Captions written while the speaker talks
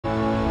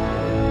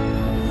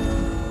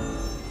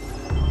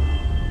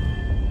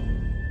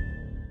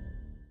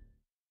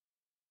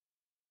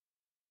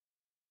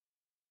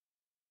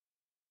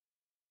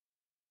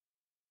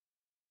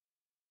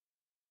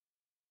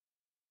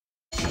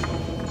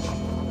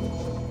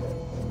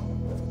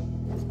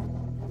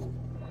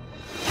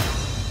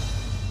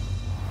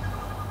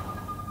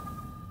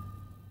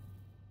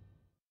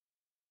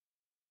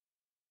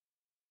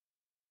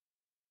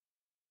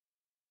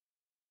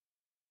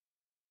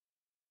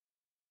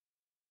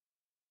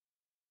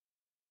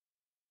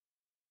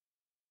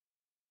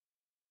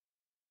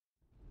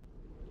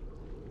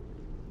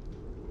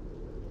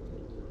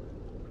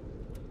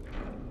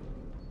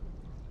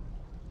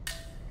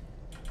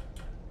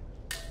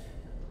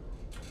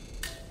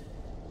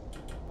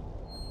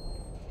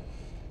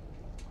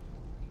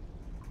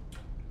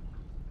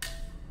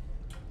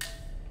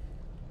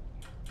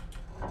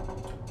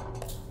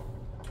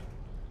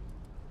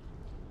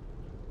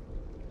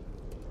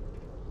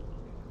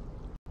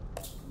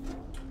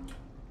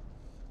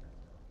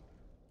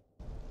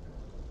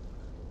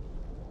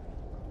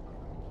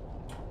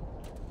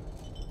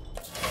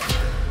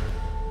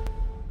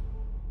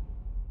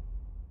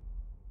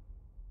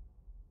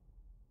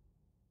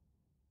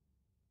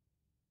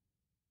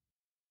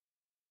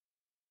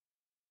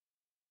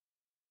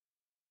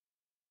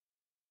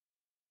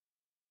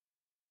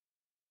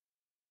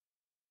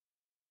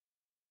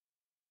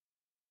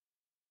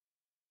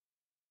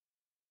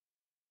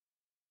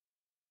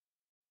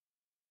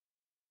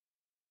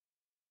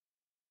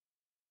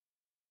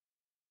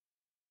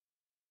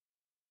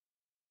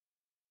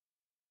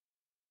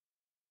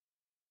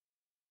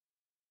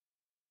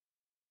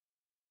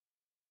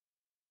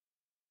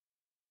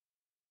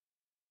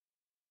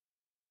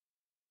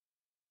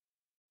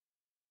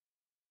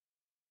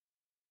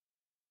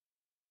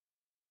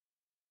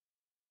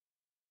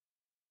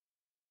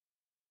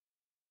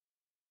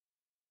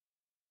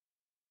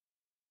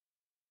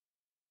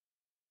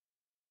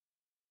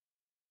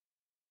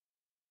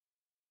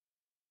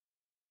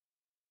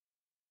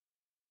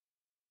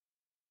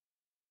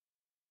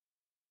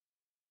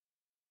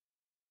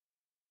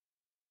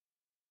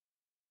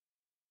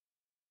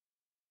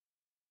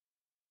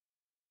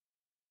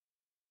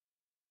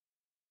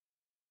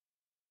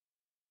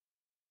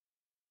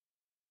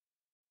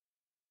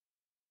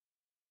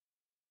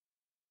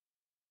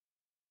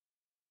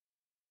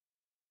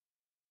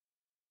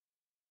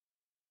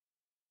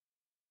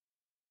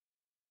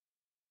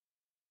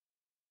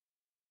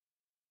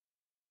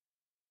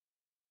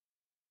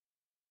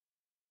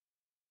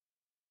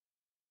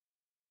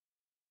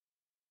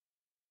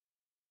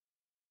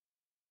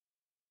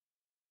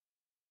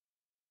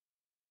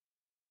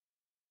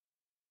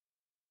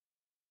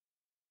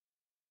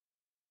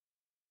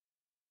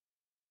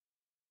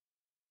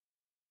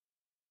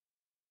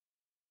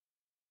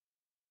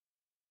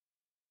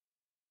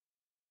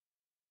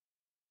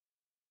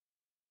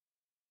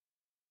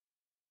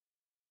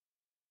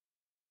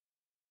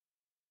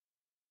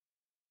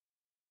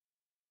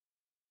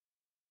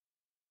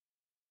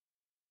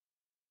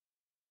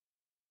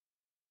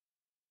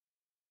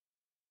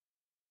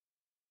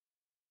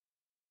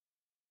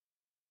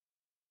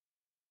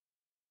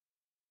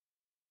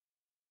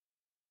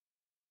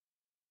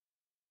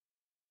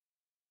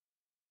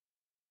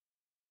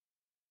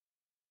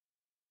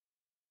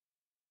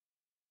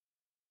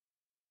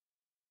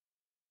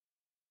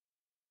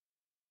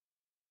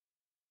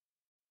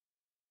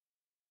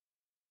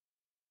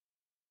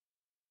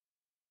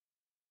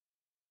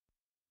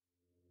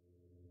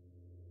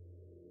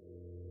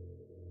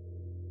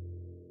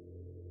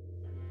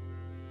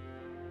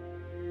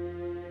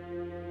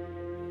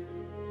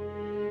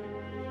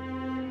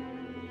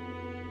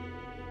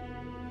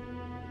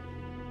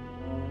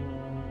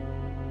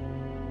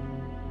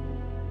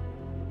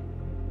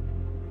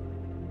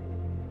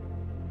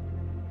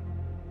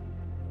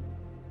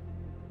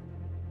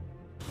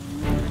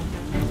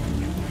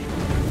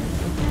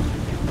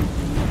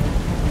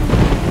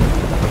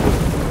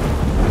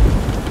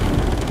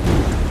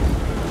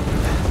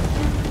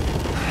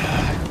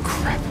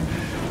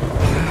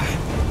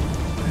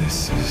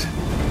This is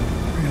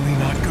really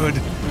not good.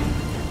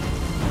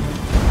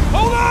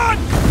 Hold on!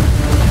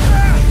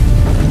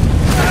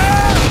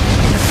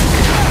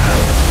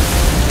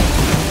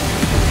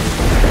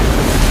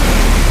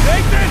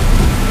 Nathan!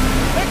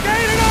 They're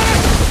gaining on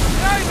us!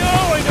 I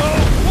know!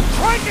 I'm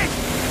cranking!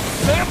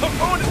 Sam, I'm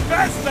going as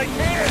fast as I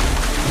can!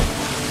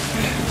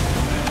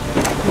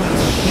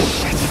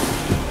 Shit.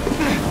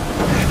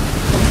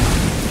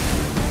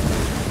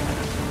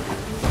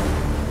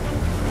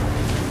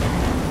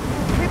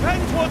 Keep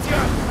heading towards you!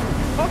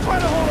 I'll try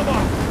to hold them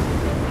off!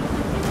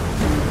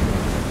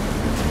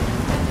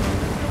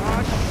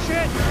 Oh,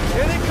 shit!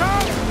 Here they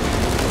come!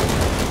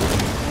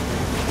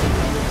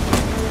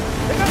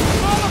 They got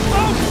smaller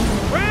boats!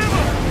 Ram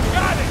them!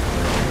 Got it!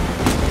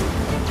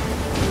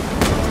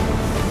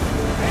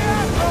 Hey,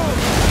 assholes!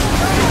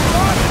 They're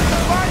wanting to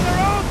find their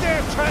own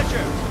damn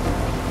treasure!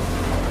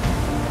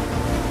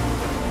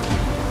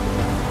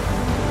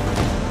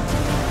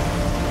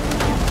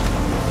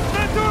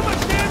 Not doing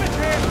much damage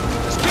here!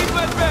 Just keep them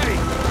at bay!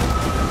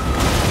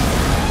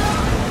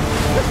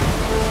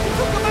 He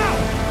took them out!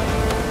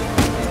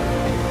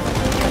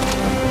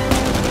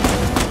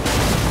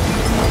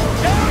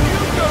 Down you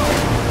go!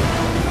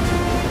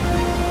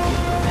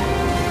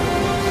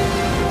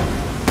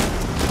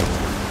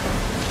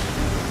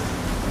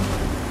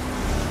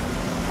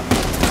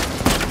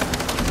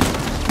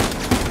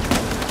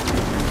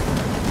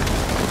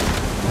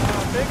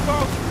 Big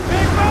boat!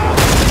 Big boat!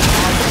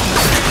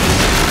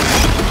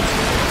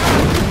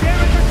 Damn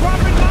it, they're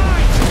dropping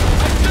mines!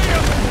 I see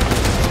them!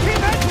 Keep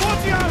heading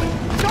towards the island!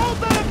 Don't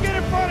let them get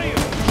in front of you!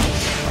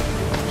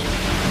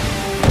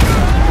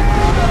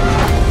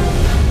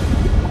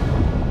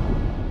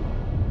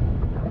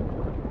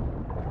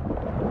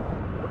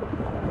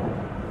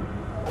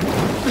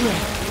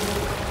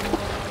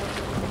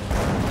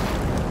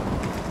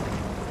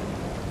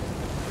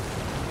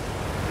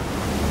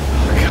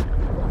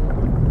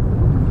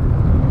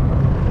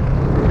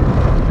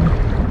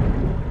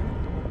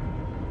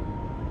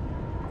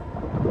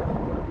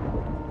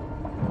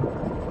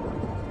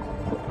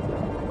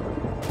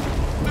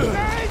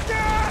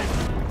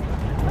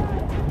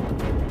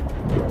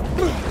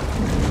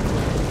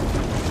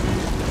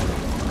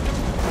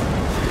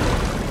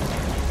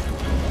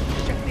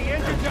 Check the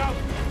engines out!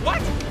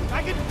 What? I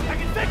can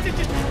fix it!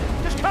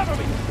 Just cover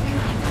me!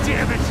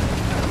 Damn it!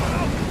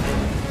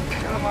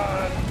 Come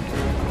on!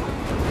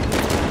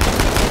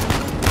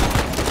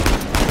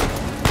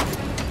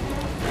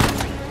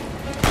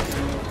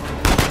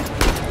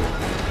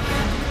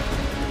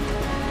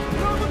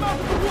 Throw them out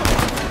of the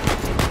woods!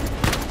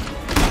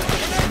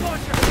 Grenade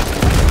launcher!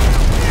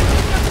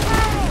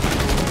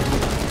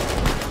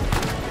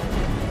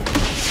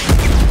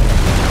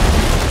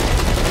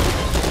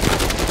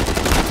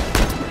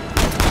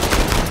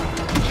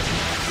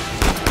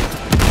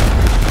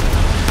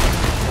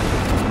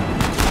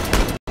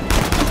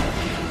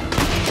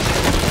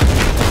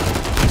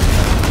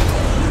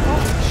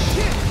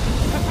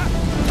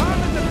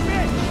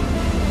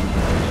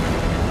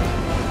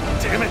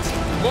 Damn it!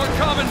 More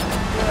coming!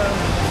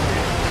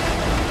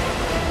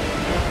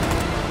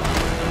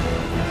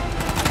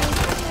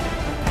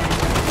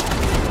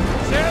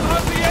 Sam,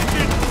 how's the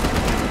engine?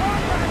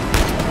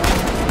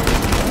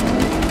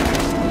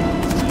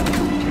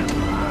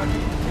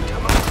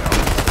 Come on.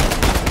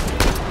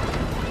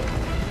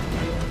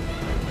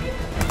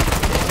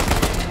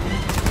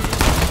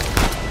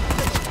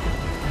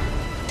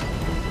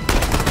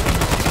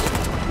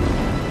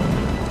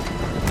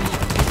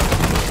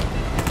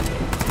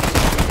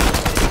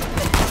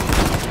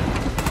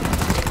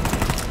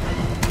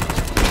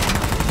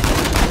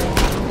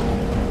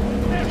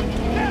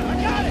 There, I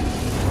got it!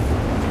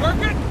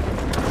 Working?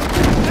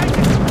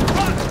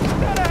 Run!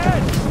 Dead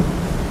ahead!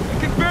 I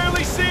can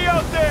barely see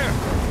out there!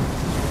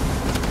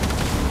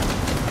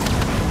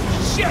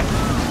 Shit!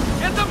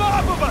 Get them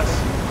off of us!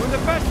 Doing the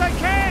best I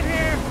can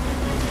here!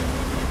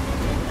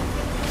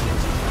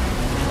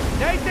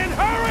 Nathan,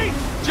 hurry!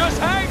 Just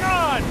hang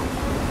on!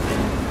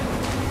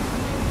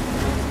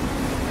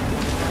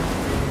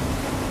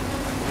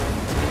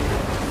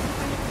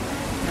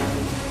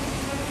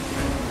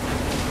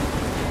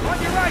 On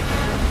your right!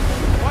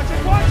 Watch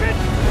it!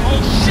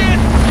 Oh shit!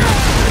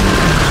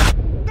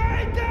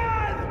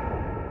 Nathan!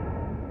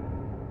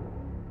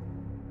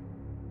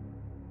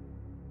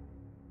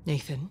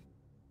 Nathan?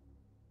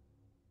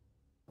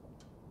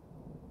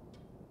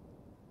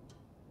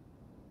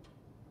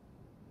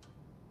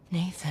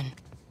 Nathan?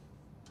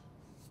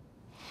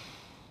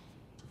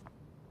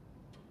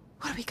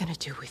 What are we gonna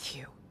do with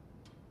you?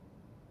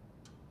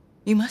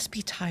 You must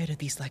be tired of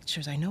these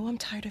lectures. I know I'm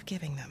tired of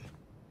giving them.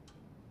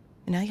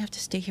 And now you have to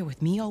stay here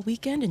with me all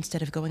weekend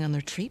instead of going on the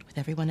retreat with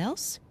everyone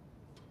else?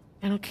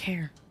 I don't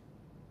care.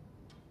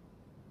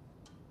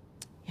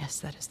 Yes,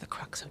 that is the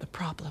crux of the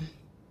problem.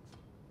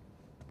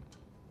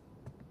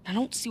 I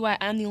don't see why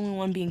I'm the only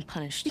one being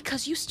punished.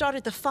 Because you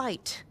started the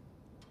fight.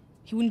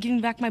 He wouldn't give me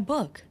back my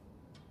book.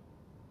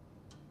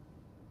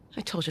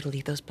 I told you to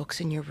leave those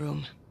books in your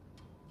room.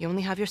 You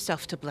only have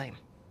yourself to blame.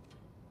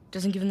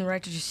 Doesn't give him the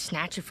right to just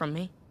snatch it from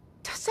me.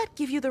 Doesn't does that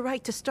give you the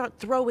right to start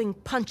throwing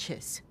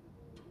punches?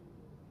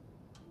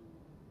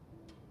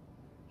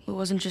 It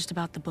wasn't just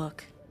about the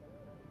book.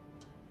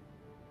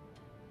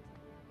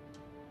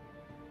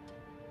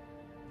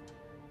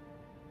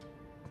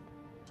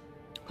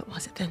 What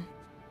was it then?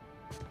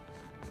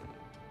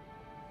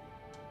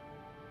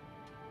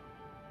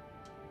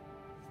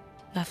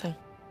 Nothing.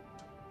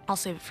 I'll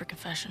save it for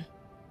confession.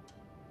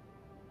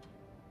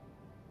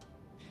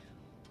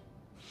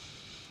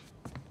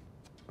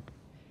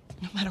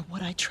 No matter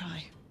what I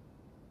try,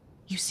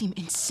 you seem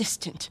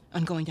insistent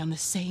on going down the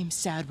same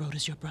sad road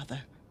as your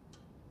brother.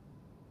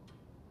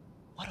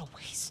 What a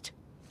waste.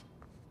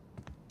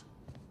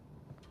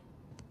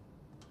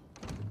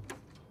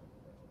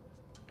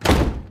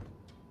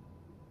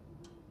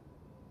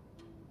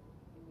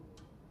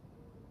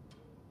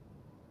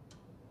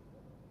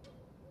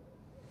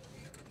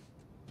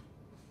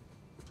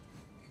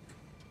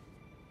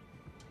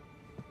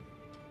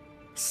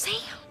 Sam!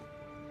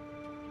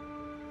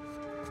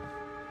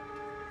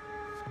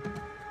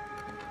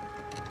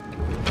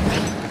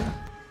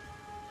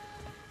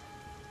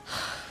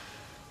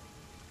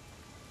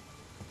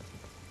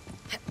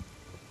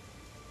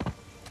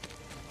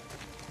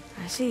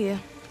 I see you.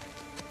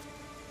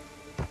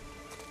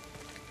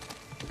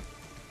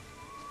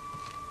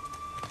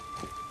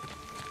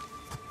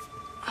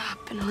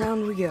 Up and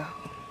around we go.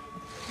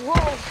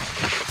 Whoa!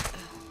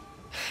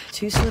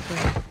 Too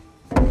slippery.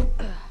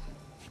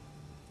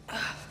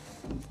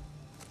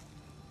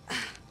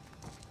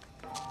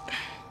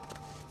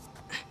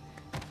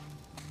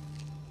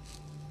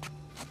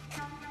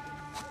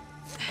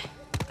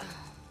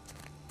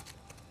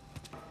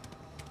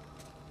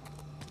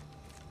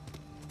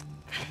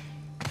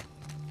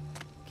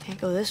 Can't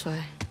go this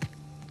way.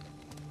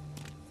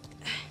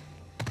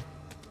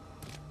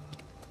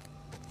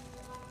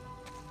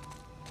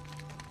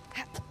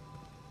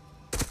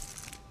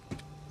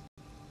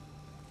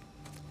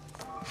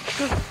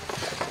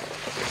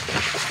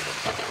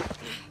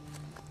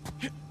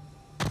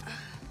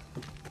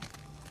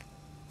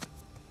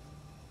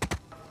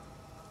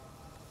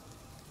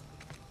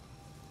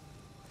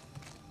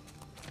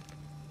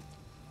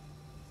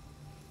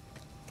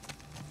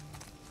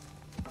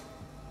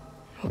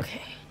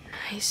 Okay,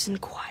 nice and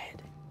quiet.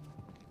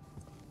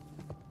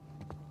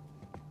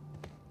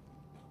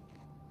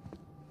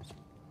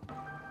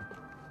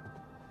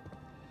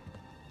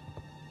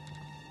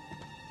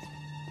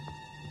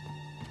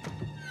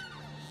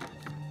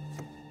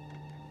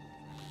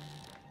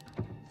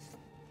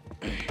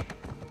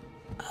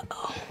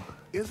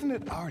 Isn't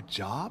it our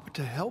job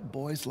to help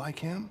boys like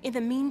him? In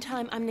the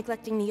meantime, I'm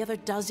neglecting the other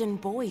dozen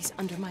boys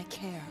under my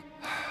care.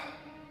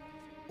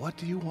 What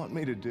do you want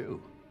me to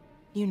do?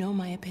 You know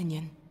my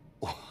opinion.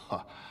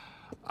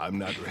 I'm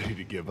not ready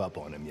to give up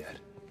on him yet.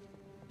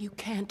 You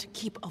can't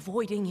keep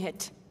avoiding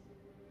it.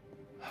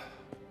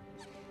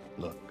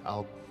 Look,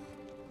 I'll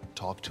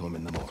talk to him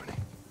in the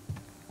morning.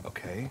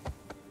 Okay?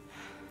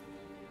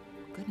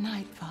 Good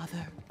night,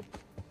 Father.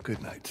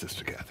 Good night,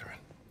 Sister Catherine.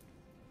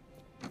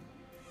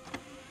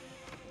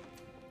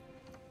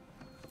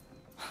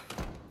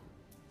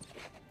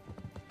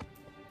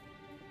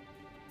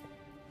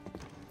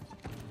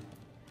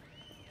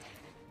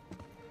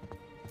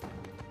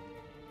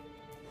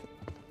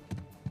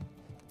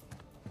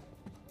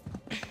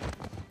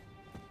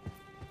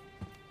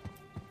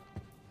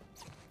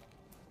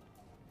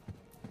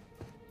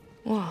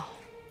 Whoa.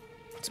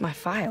 It's my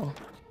file.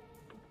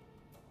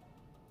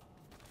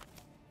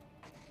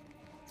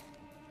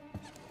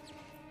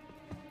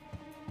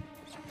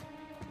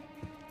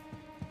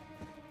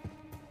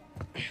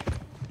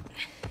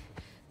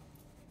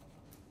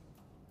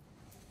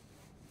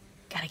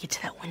 Gotta get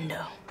to that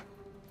window.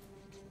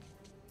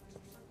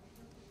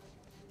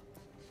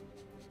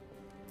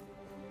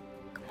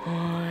 Come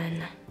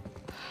on.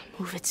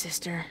 Move it,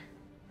 sister.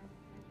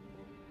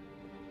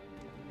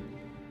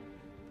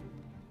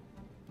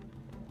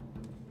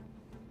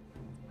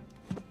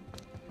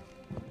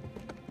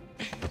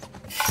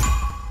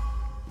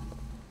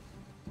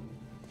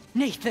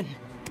 Nathan!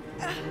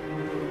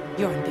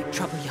 You're in big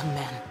trouble, young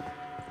man.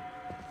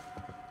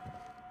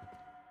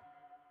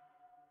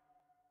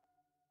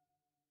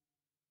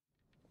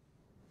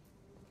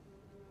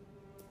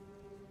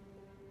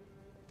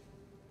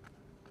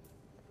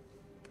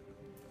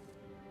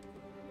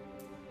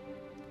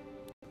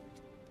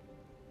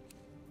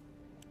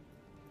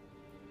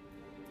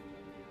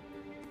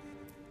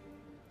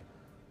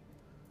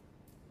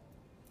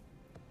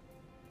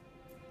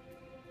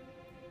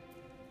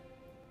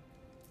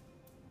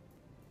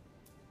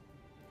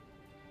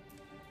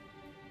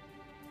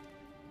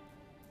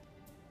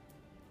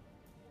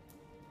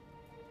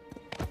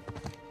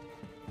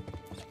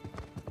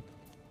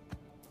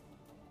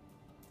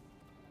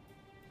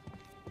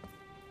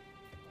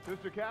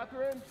 Sister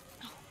Catherine?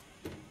 Oh,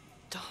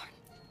 darn.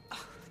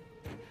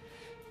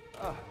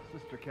 Ah,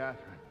 Sister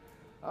Catherine.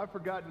 I've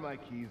forgotten my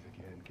keys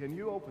again. Can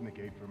you open the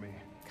gate for me?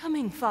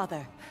 Coming,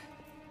 Father.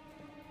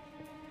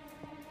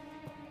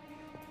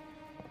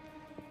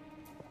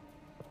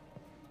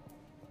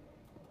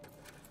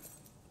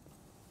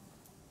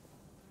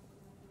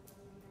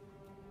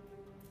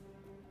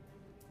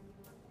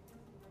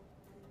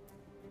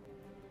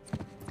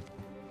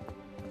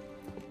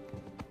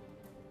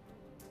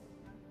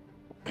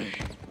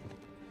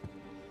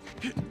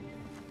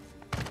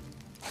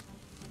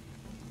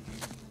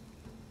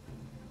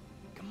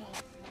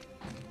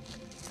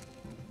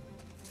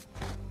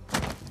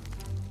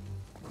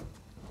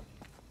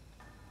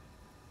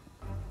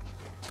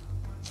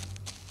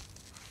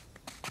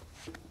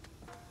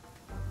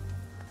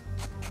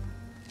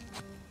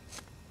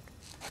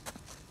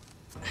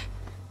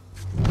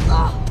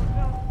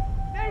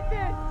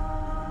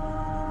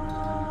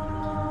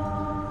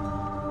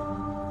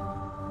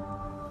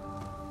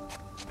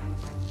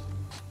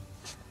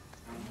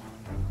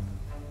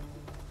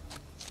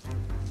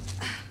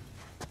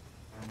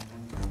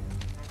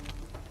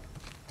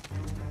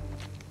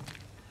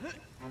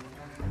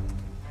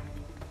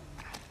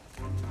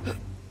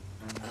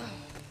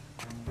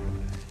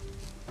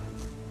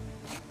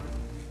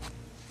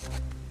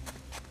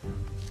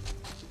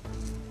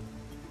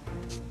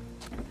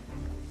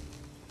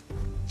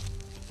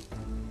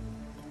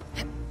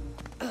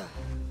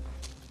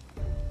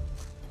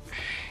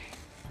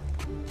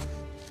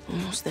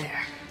 Almost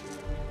there.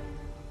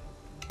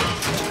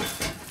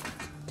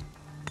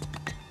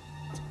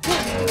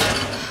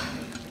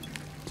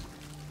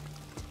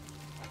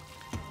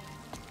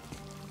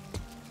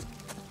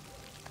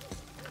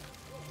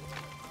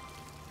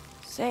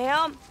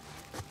 Sam?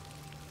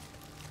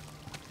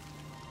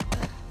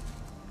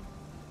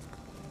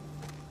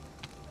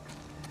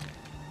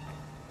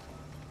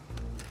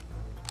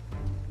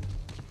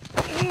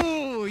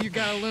 Ooh, you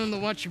gotta learn to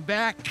watch your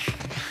back.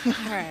 All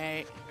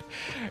right.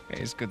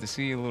 Hey, it's good to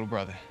see you, little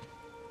brother.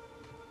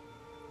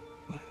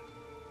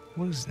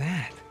 What is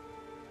that?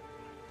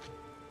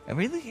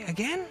 Really?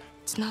 Again?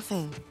 It's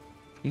nothing.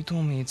 You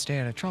told me you'd stay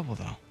out of trouble,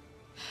 though.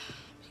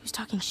 He was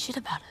talking shit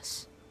about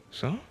us.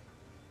 So?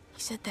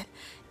 He said that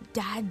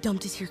Dad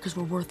dumped us here because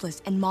we're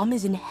worthless, and Mom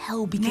is in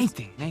hell because...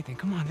 Nathan,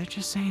 come on. They're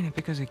just saying it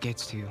because it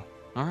gets to you,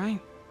 all right?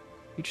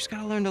 You just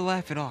gotta learn to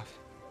laugh it off.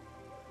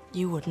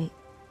 You wouldn't.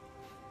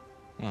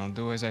 Well,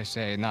 do as I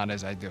say, not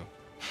as I do.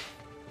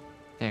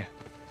 Here.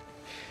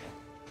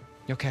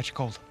 You'll catch a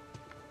cold.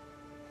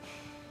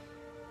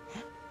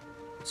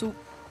 So,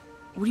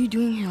 what are you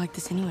doing here like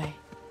this anyway?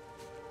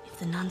 If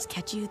the nuns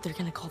catch you, they're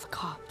gonna call the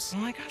cops.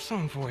 Well, I got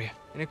something for you,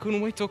 and I couldn't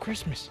wait till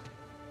Christmas.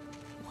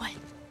 What?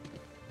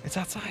 It's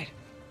outside.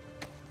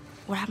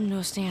 What happened to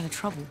us staying out of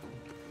trouble?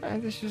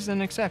 This is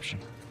an exception.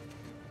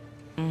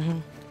 Mm-hmm.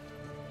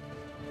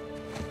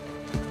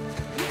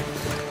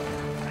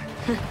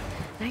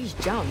 Nice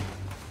jump.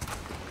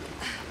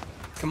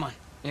 Come on.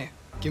 Yeah,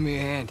 give me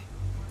a hand.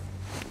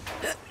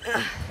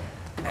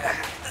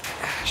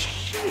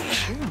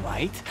 Sheesh, you're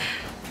right.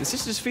 The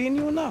sister's feeding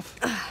you enough.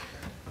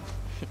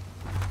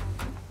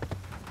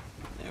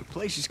 The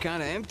place is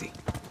kind of empty.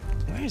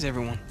 Where's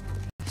everyone?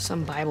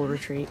 Some Bible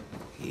retreat.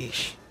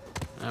 Yeesh.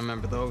 I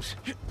remember those.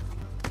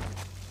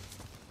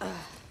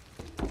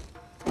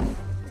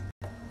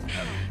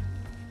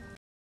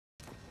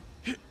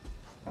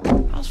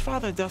 How's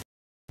Father Duff?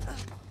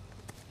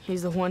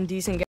 He's the one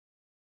decent guy.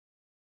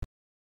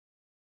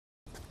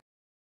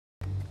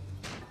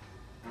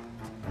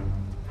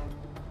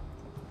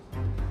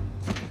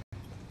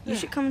 You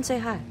should come and say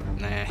hi.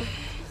 Nah, I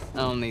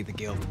don't need the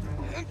guilt.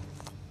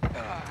 We're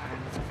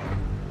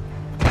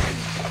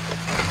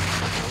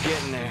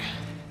getting there.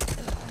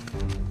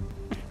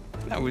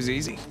 That was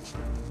easy.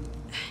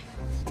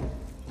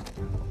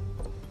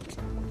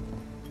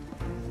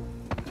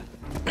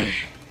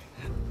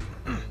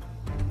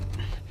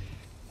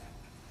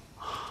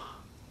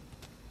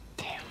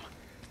 Damn.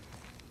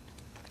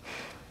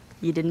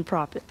 You didn't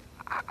prop it.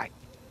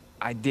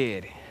 I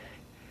did.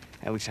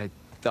 At least I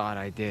thought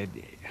I did.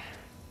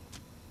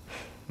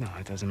 No,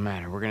 it doesn't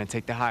matter. We're gonna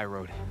take the high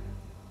road.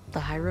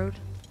 The high road?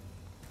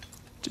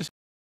 Just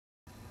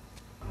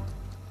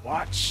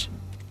watch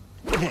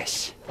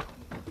this.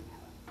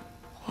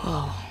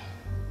 Whoa.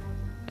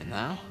 And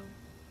now,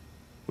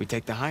 we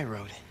take the high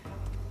road.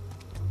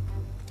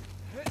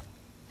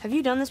 Have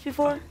you done this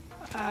before?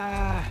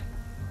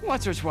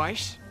 Once or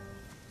twice.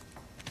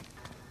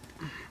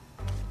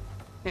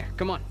 Here,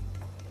 come on.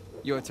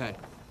 Your turn.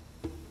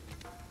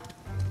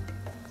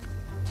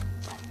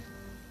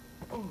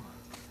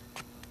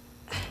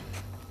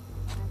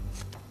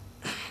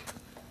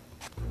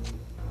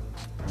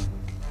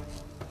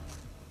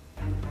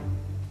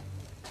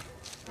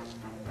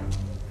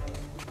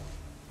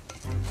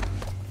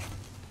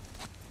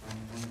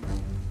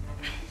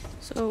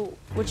 So,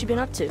 what you been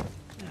up to?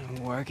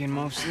 Working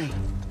mostly.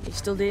 You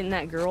still dating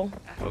that girl?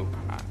 Oh,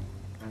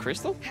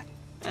 Crystal?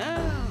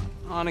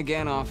 On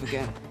again, off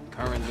again.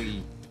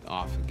 Currently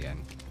off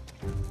again.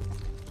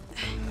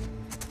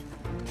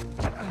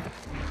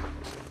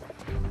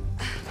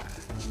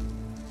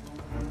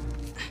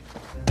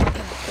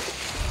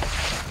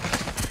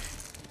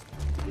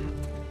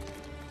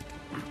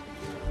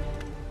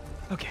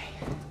 Okay.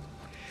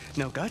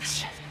 No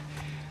guts.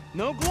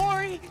 No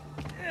glory.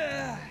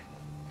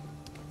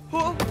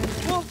 Whoa,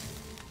 whoa.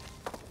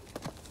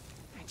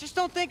 Just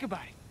don't think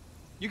about it.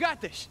 You got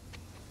this.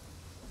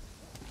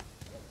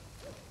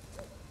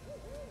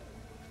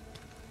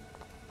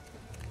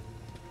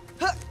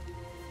 I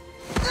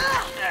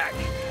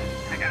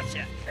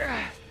gotcha.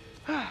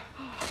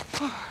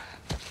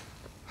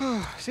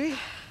 See?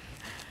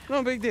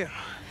 No big deal.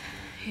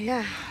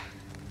 Yeah.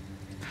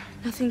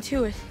 Nothing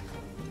to it.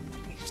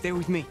 Stay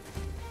with me.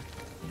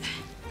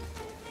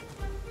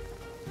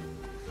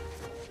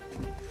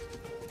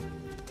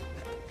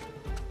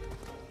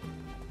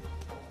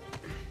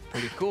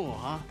 Pretty cool,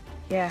 huh?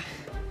 Yeah,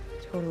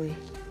 totally.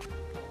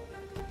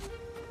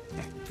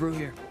 Yeah, through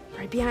here.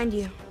 Right behind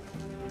you.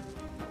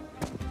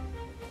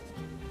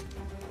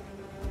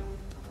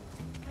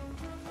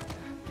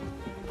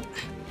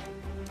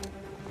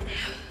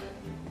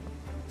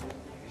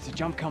 There's a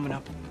jump coming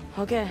up.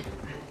 Okay.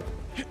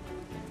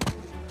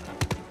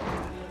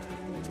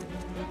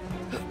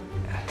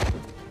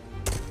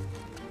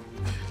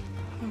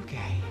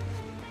 Okay.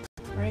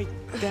 Right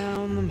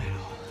down the middle.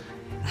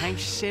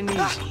 Nice and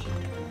easy.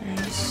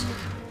 Nice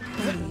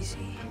and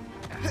easy.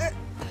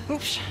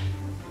 Oops.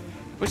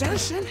 Was that a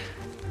sin?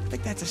 I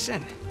think that's a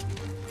sin.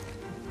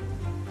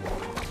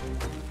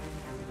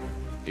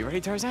 You ready,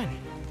 Tarzan?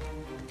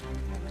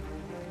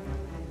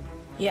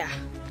 Yeah.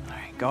 All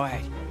right, go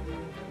ahead.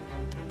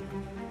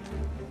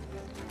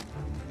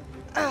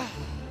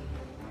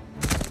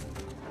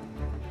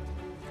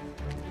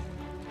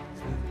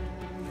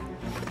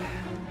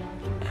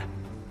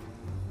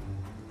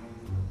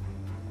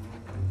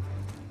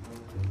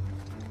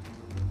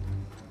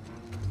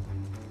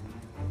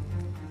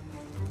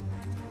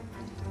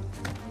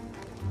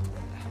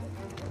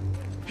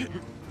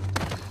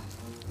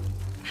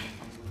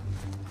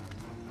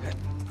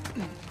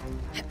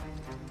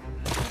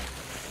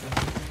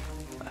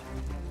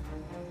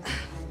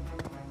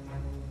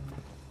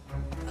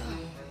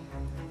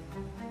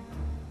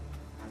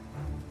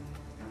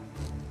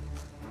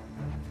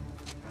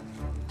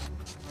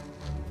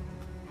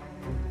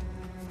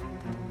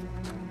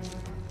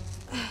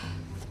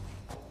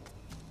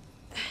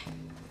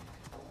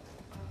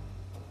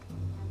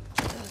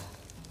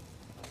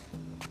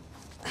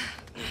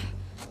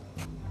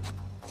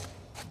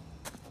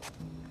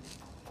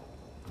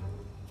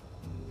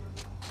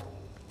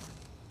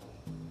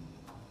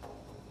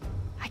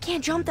 I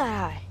can't jump that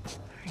high. All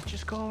right,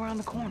 just go around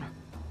the corner.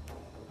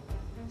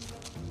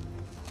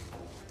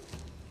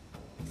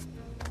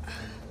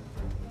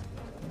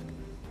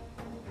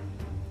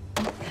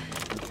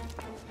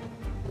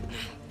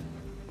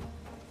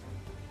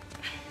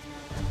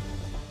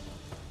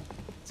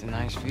 It's a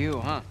nice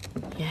view, huh?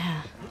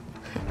 Yeah.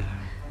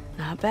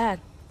 Not bad.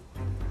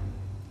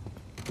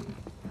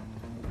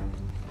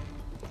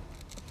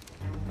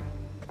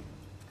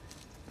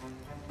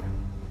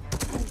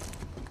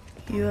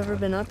 You ever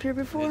been up here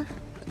before?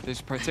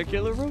 This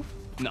particular roof?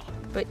 No.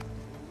 But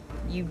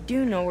you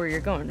do know where you're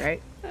going,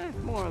 right?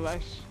 More or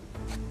less.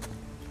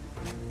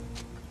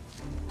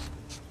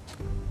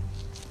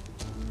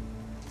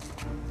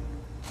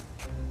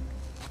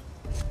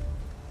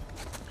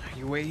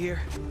 You wait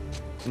here,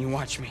 and you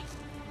watch me.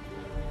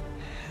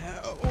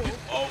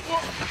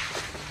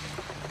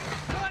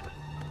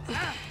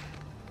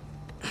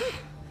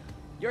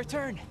 Your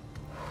turn.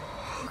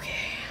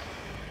 Okay.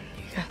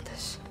 You got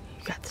this.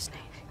 You got this, Nate.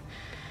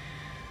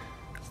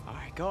 All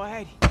right, go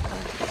ahead.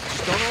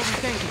 Just don't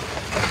overthink it.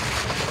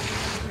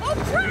 Oh,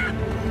 crap!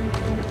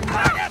 I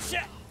got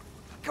shit!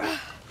 Come on.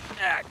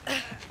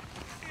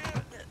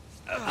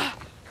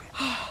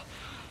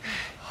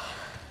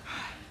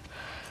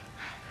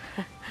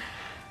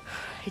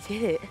 I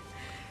did it.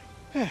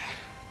 Of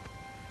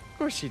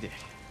course you did.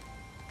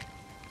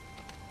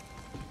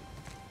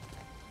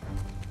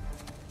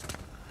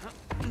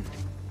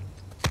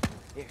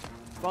 Here,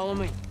 follow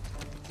me.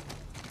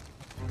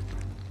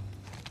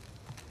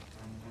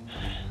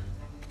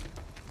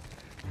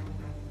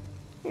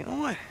 You know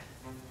what?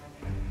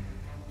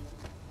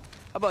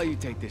 How about you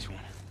take this one?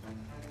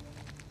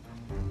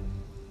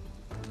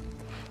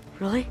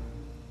 Really?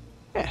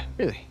 Yeah,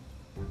 really.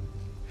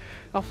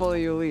 I'll follow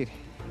your lead.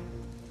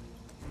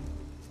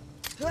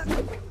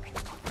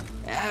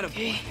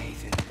 Attaboy,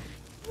 Nathan.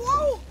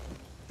 Whoa!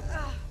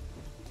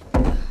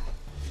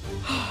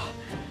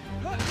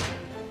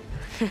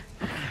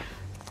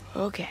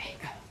 Okay.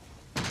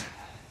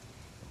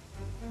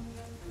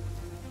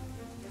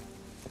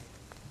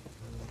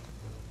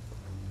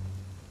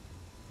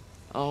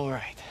 All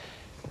right.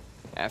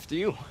 After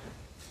you.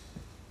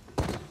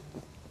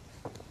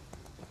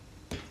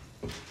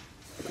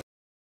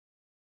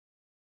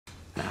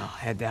 Now,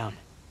 head down.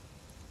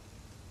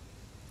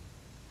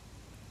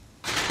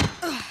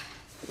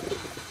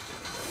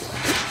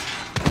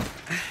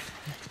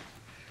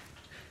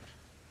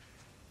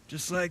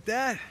 Just like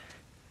that?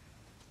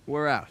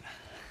 We're out.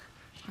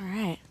 All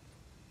right.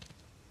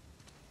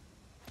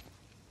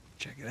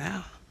 Check it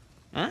out.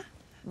 Huh?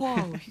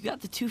 Whoa, you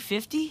got the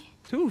 250?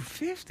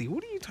 250?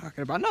 What are you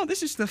talking about? No,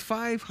 this is the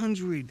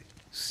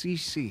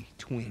 500cc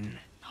twin.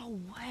 No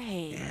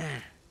way.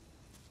 Yeah.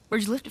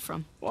 Where'd you lift it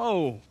from?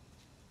 Whoa.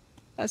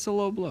 That's a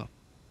low blow.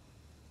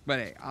 But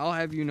hey, I'll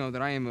have you know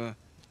that I am a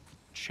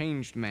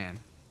changed man.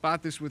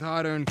 Bought this with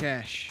hard-earned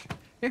cash.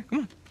 Yeah, come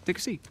on. Take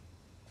a seat.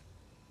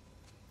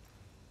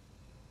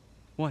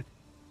 What?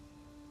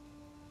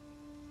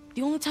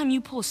 The only time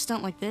you pull a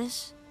stunt like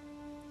this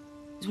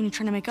is when you're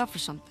trying to make up for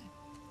something.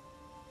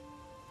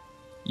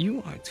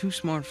 You are too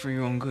smart for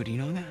your own good, you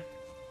know that?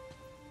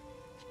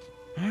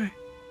 All right.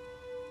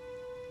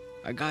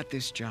 I got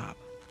this job.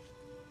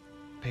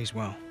 Pays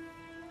well.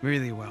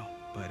 Really well.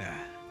 But, I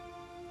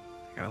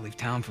gotta leave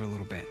town for a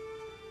little bit.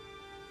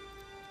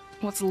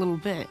 What's a little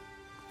bit?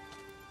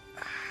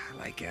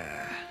 Like,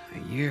 a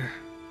year.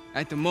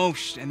 At the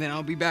most, and then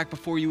I'll be back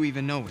before you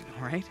even know it,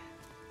 all right?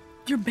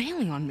 You're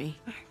bailing on me.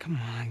 Come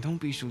on,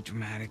 don't be so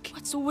dramatic.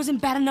 What, so it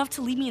wasn't bad enough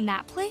to leave me in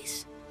that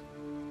place?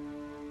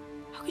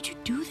 How could you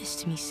do this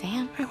to me,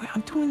 Sam? Hey, wait, I'm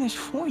doing this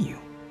for you.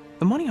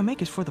 The money I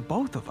make is for the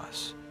both of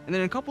us. And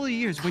then in a couple of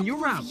years, when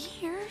you're out...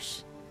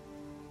 Years?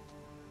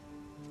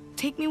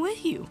 Take me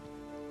with you.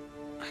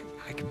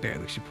 I can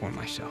barely support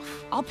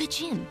myself. I'll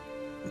pitch in.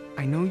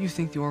 I know you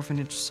think the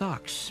orphanage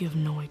sucks. You have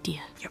no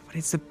idea. Yeah, but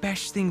it's the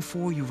best thing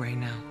for you right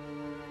now.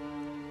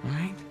 All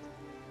right?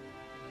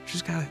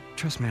 Just gotta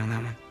trust me on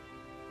that one.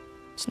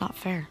 It's not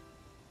fair.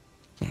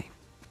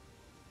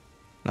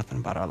 nothing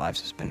about our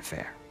lives has been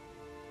fair.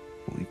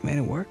 But we've made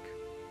it work,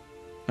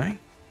 right?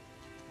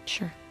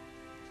 Sure.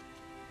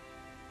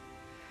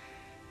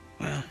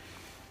 Well,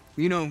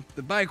 you know,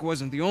 the bike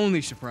wasn't the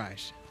only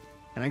surprise.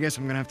 And I guess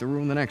I'm gonna have to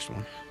ruin the next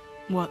one.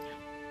 What?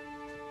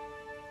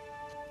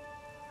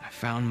 I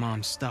found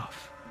Mom's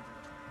stuff.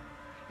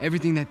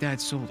 Everything that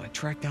Dad sold, I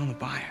tracked down the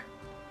buyer.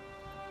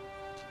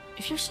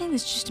 If you're saying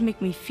this just to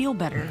make me feel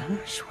better...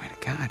 I swear to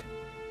God.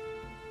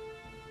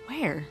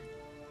 Where?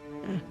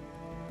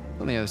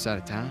 On the other side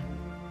of town.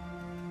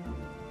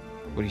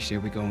 What do you say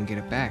we go and get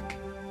it back?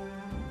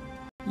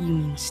 You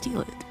mean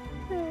steal it?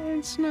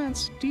 It's not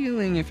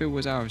stealing if it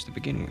was ours to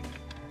begin with.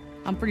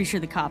 I'm pretty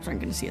sure the cops aren't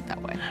gonna see it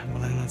that way.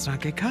 Well, then let's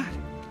not get caught.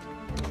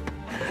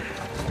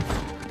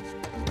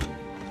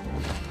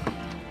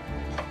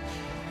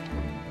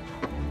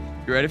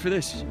 You ready for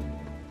this?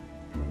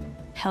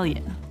 Hell yeah.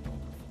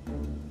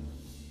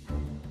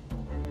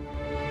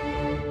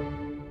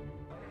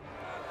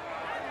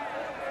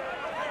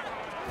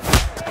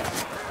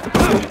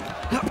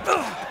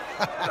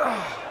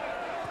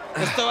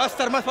 Esto va a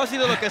estar más fácil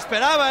de lo que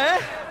esperaba, ¿eh?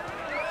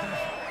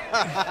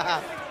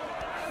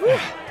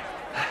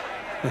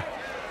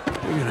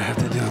 You're gonna have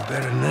to do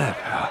better than that,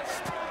 pal.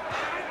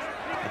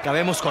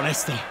 Acabemos con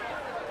esto.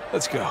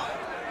 Let's go.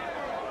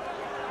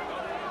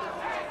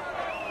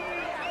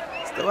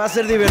 Esto va a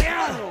ser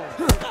divertido.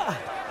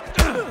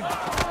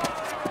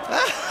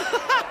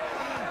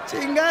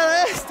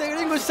 Chingada, este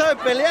gringo sabe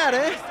pelear,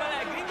 ¿eh?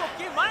 Gringo,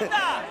 ¿quién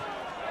manda?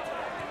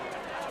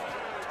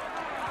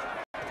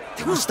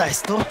 ¿Te gusta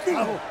esto?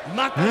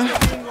 ¡Mata a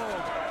este gringo!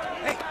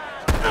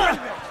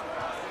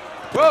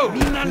 ¡Wow!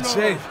 Good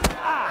save.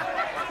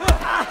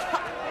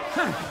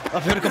 A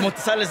ver cómo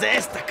te sales de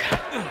esta, cara.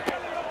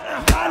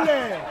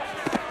 ¡Dale!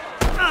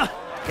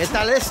 ¿Qué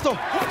tal esto?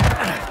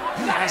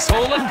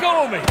 Asshole, let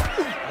go of me!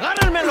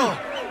 ¡Agárrenmelo!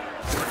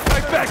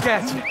 Right back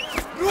at you!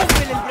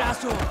 ¡Rúmpele el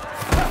brazo!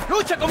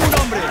 ¡Lucha como un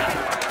hombre!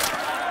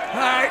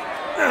 All right.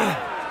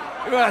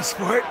 You asked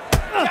for it.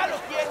 ¡Ya lo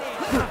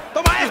tienes!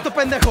 ¡Toma esto,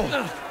 pendejo!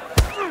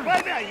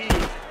 ¡Vuelve allí!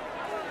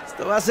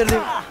 Esto va a ser... I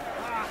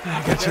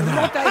got you now.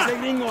 ¡Mata a ese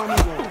gringo,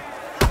 amigo!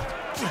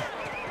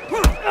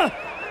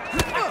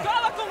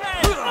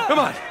 Come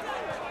on.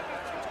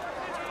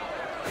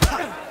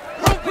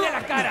 ¡Rómpele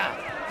la cara!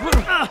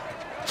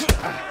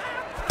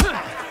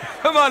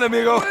 Come on,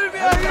 amigo.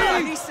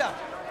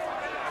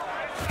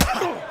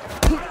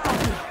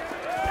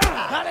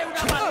 ¡Dale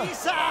una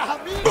paliza,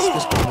 amigo! Esto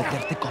es por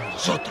meterte con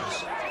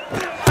nosotros.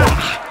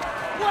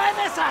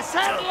 ¡Puedes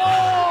hacerlo!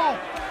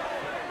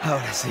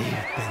 Ahora sí,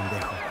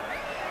 pendejo.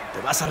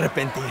 Te vas a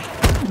arrepentir.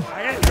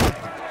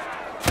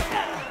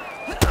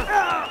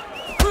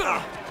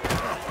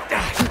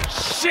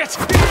 Shit!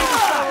 ¡Te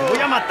voy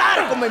a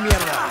matar, come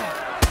mierda!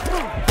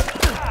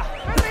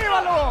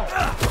 ¡Derríbalo!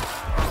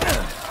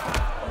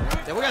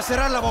 Te voy a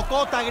cerrar la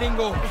bocota,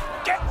 gringo.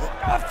 Get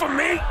off of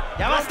me!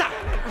 ¡Ya basta!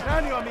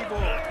 Cráneo, amigo.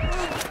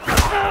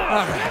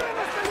 All right.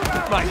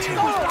 My turn.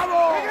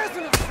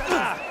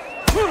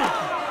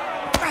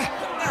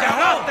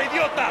 ¡Agarrate,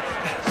 idiota!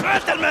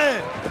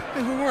 ¡Suéltame!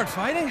 Hey, we weren't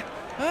fighting,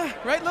 huh?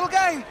 Right, little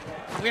guy?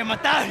 Te voy a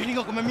matar,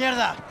 gringo, come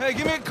mierda. Hey,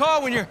 give me a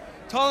call when you're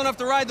tall enough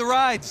to ride the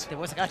rides. Te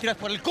voy a sacar a tiras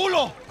por el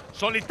culo.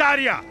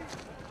 ¡Solitaria!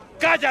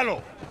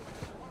 ¡Cállalo!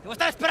 Te voy a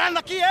estar esperando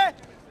aquí, ¿eh?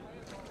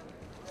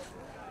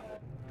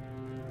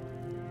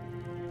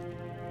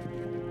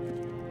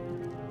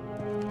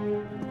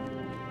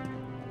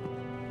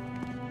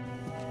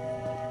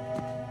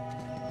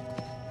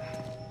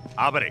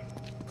 Abre.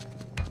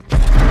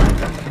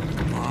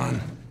 Come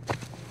on.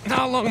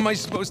 How long am I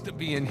supposed to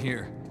be in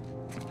here?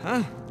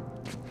 Huh?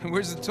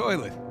 Where's the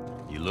toilet?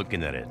 You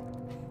looking at it?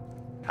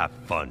 Have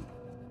fun.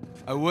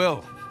 I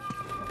will.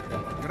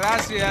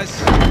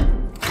 Gracias.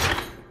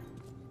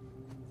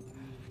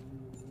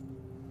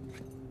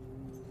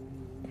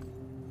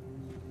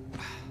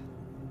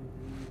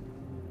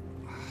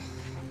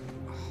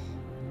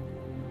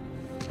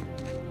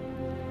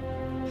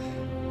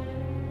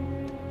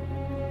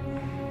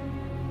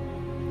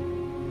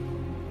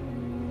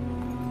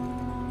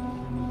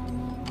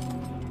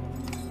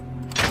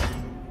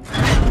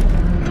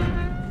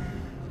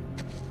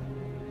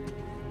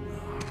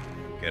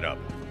 Get up.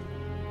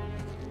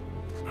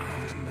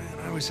 Man,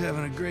 I was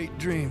having a great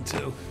dream,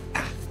 too.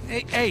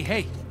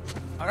 Hey.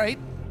 All right,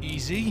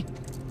 easy.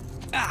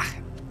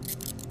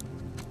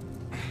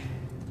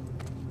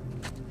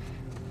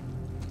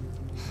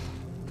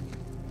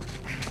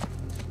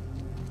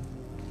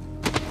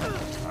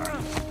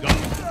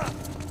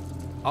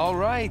 All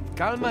right,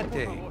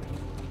 cálmate.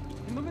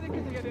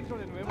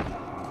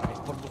 Es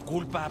por tu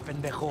culpa,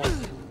 pendejo.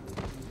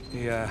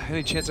 Hey,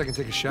 any chance I can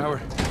take a shower?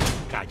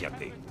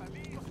 Cállate.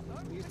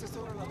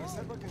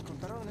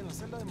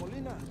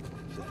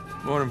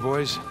 Morning,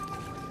 boys.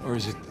 Or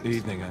is it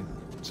evening?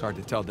 It's hard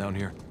to tell down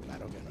here.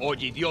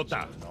 Oye,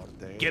 idiota.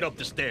 Get up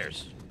the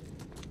stairs.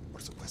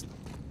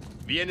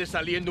 Viene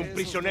saliendo un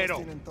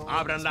prisionero.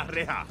 Abran la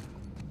reja.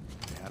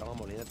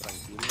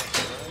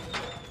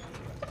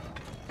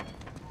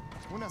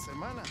 Una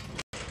semana.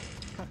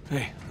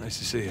 Hey, nice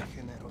to see you.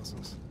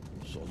 Generosos.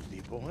 Son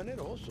tipos Tipo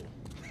generoso.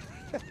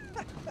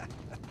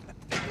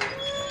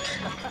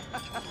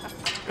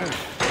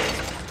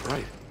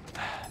 Right.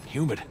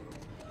 Humid.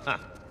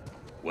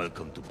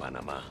 Welcome to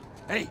Panama.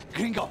 ¡Hey,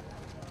 gringo!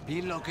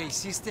 Vi lo que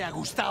hiciste a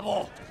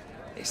Gustavo.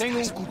 Tengo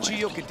un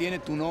cuchillo que tiene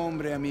tu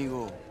nombre,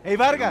 amigo. Hey, Te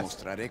lo Vargas.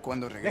 mostraré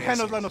cuando regreses.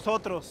 Déjanoslo a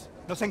nosotros.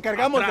 Nos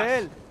encargamos de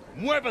él.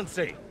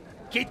 ¡Muévanse!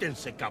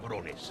 ¡Quítense,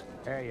 cabrones!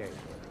 Hey,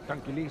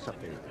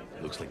 tranquilízate.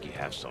 Looks like you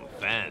have some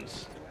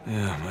fans.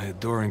 Yeah, my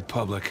adoring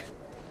public.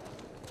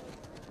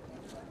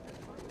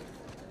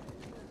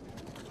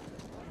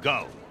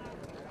 Go.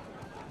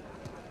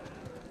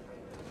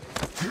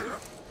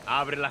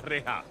 Abre la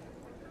reja.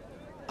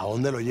 ¿A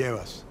dónde lo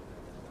llevas?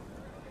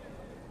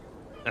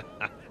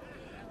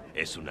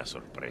 Es una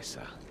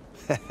sorpresa.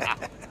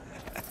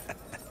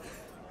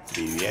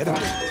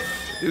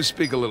 Diviértete. You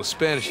speak a little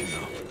Spanish, you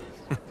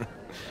know.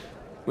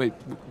 Wait,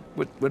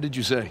 what did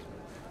you say?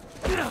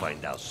 You'll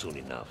find out soon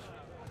enough.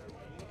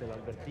 Te lo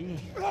advertí,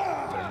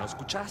 pero no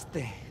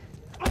escuchaste.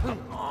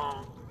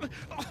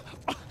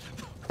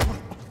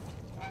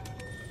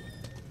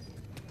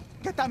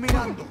 ¿Qué está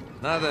mirando?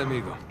 Nada,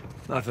 amigo.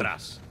 Nothing.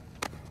 Atrás.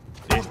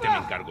 De este me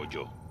encargo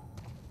yo.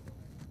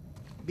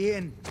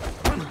 Bien.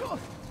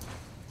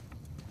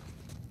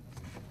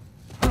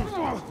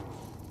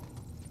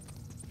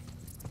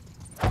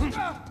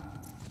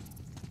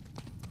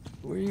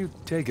 Where are you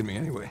taking me,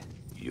 anyway?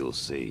 You'll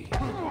see.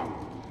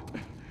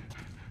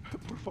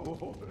 Por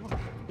favor,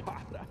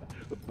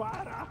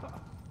 para.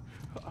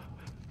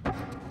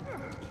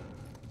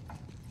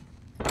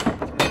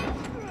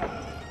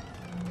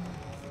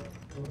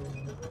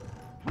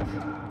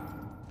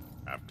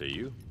 After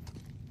you.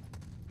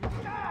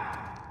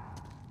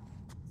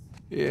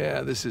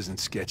 Yeah, this isn't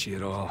sketchy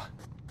at all.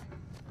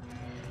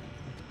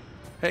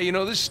 Hey, you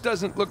know, this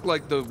doesn't look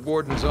like the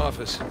warden's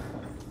office.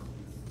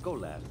 Go,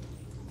 lad.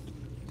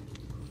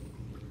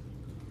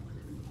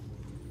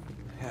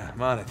 Yeah,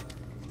 I'm on it.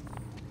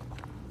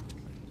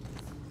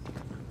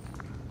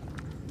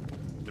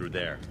 Through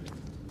there.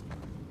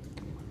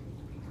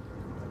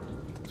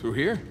 Through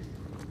here?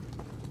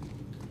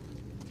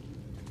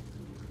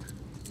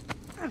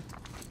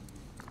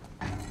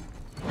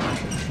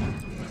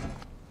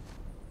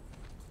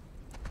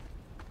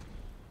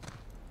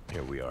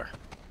 Here we are.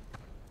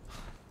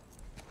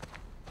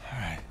 All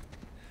right.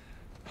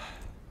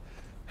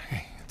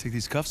 Hey, take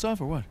these cuffs off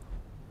or what?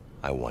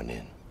 I want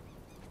in.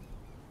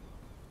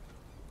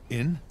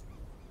 In?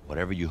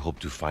 Whatever you hope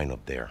to find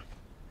up there,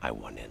 I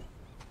want in.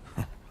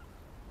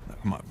 Now,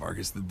 come on,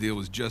 Vargas. The deal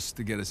was just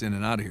to get us in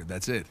and out of here.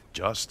 That's it.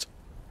 Just?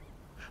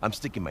 I'm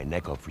sticking my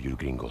neck out for you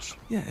gringos.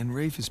 Yeah, and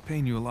Rafe is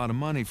paying you a lot of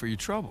money for your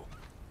trouble.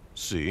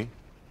 See?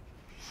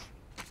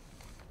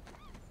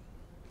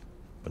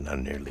 But not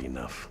nearly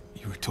enough.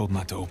 You were told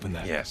not to open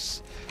that.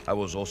 Yes. I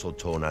was also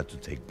told not to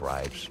take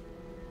bribes,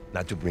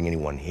 not to bring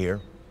anyone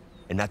here,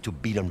 and not to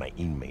beat on my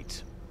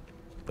inmates.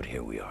 But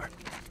here we are.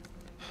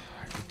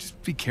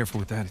 Just be careful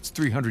with that. It's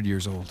 300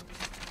 years old.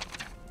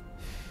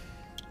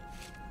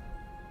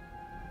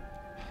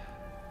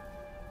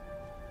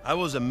 I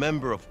was a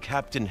member of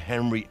Captain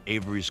Henry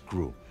Avery's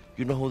crew.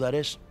 You know who that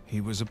is? He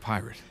was a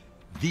pirate.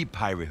 The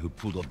pirate who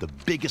pulled off the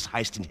biggest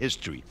heist in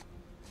history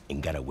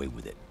and got away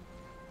with it.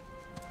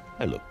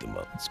 I looked him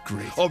up. That's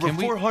great. Over Can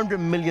we- $400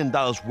 million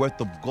worth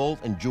of gold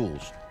and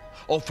jewels,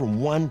 all from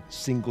one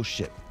single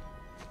ship.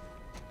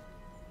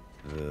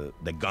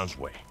 The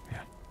Gunsway.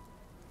 Yeah.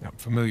 I'm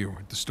familiar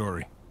with the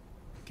story.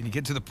 Can you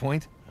get to the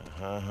point?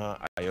 I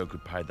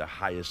occupied the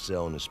highest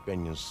cell in the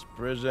Spaniards'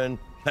 prison.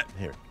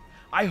 Here.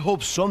 I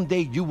hope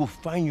someday you will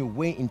find your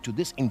way into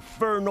this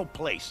infernal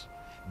place,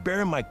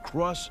 bear my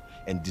cross,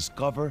 and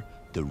discover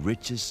the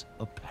riches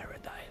of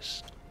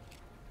paradise.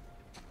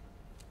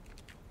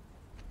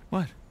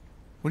 What?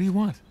 What do you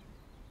want?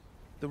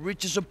 The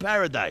riches of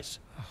paradise.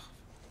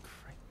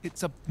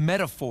 It's a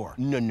metaphor.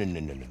 No.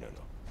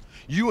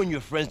 You and your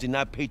friends did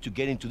not pay to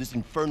get into this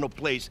infernal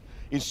place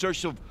in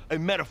search of a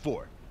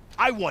metaphor.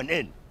 I want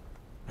in.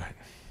 Right.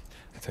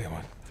 I tell you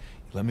what.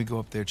 Let me go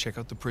up there, check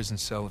out the prison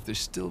cell. If there's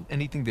still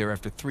anything there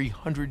after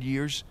 300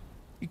 years,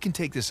 you can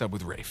take this up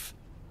with Rafe.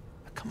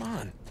 Now, come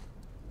on.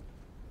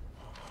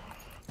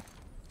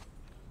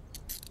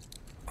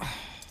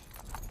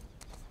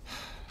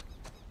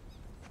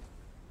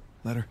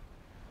 Letter.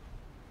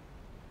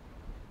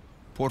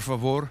 Por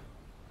favor.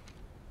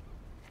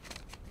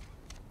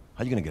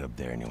 How you gonna get up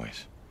there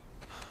anyways?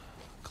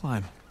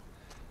 Climb.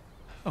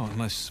 Oh,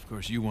 unless, of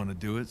course, you want to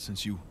do it,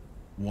 since you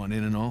want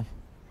in and all.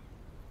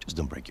 Just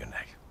don't break your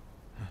neck.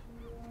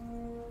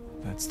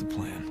 That's the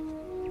plan.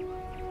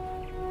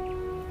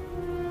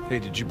 Hey,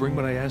 did you bring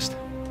what I asked?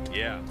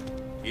 Yeah.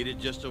 Eat it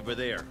just over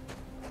there.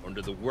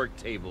 Under the work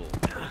table.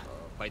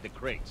 By the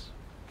crates.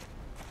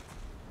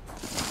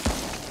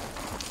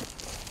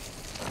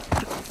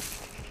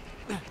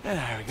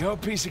 There we go,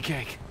 piece of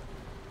cake.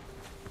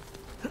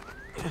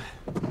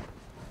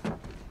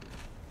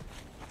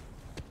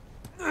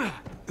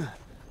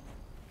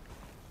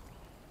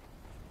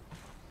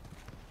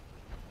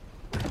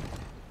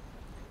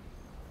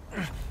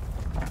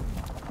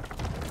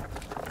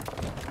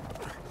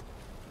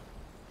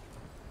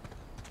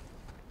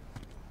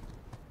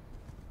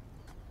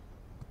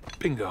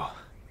 Bingo.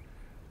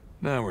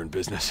 Now we're in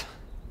business.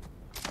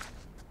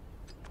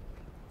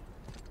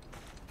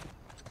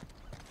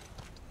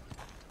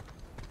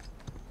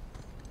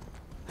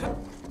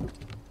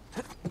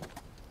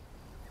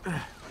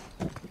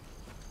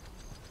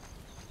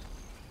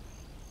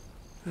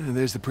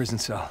 There's the prison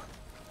cell.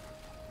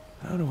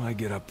 How do I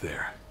get up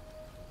there?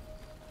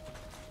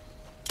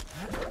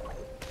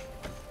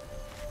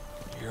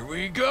 Here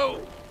we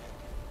go!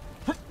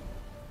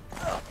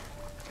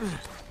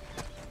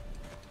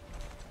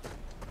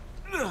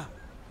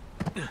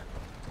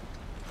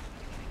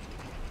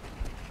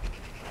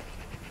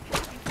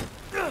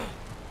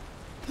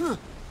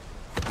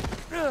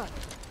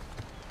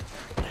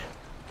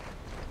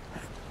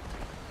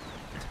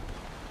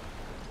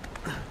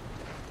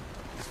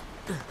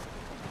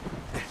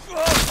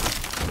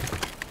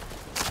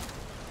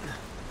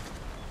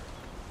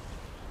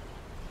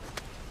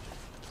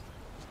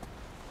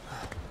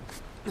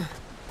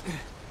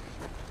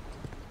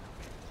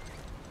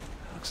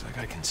 Looks like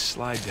I can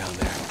slide down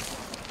there.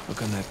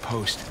 Look on that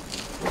post.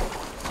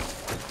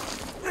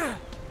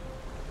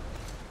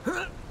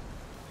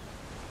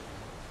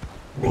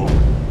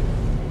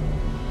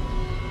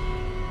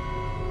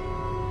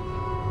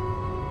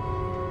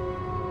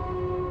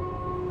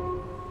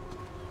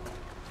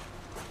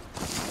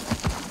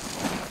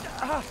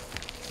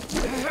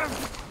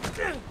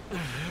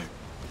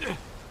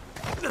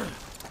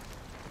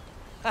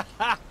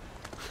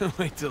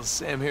 Wait till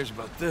Sam hears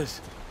about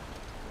this.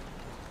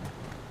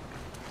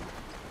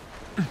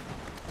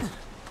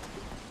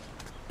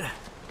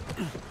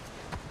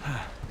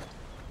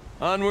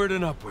 Onward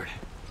and upward.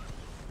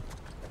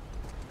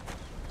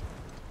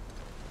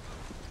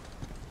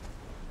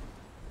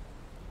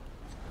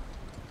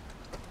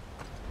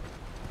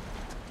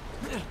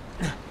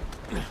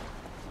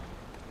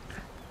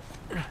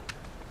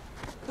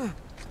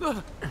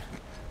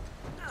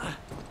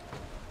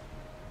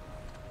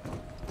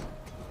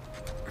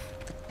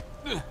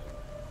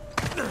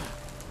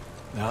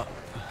 No,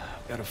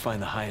 gotta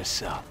find the highest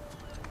cell.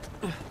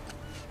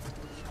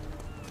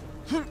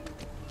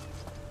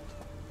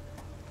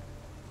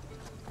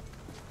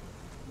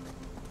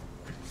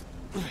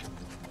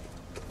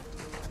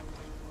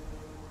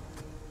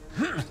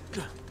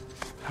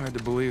 Hard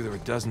to believe there were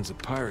dozens of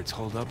pirates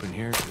holed up in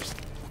here, just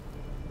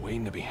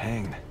waiting to be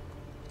hanged.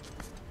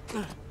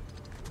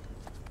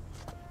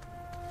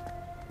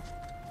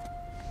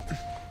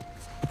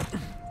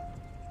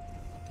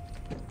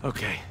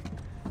 Okay,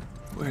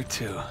 where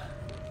to?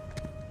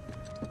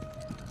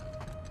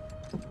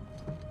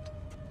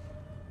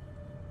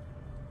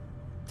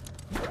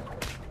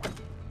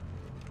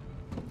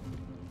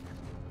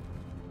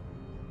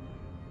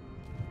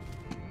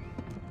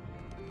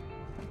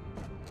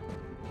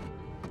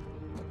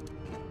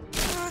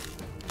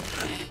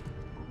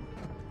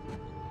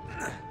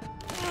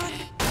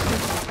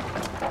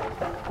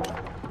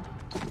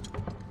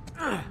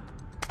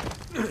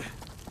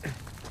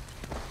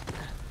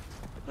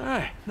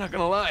 Alright, not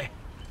gonna lie.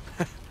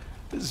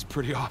 This is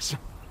pretty awesome.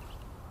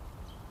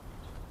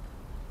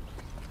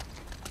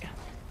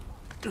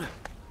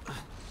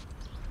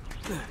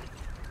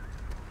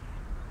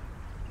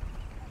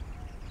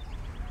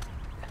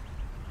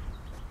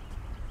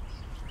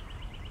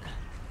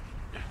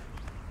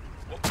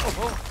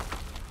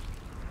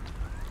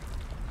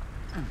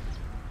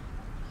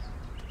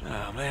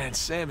 Oh man,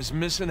 Sam is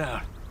missing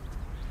out.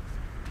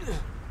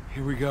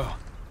 Here we go.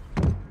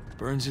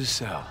 Burns'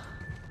 cell.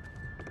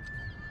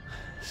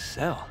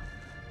 Cell?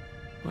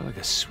 More like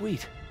a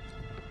suite.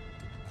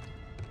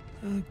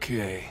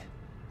 Okay.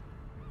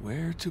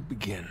 Where to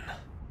begin?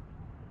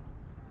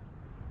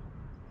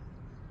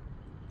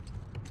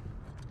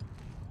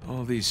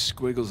 All these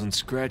squiggles and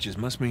scratches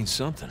must mean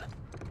something.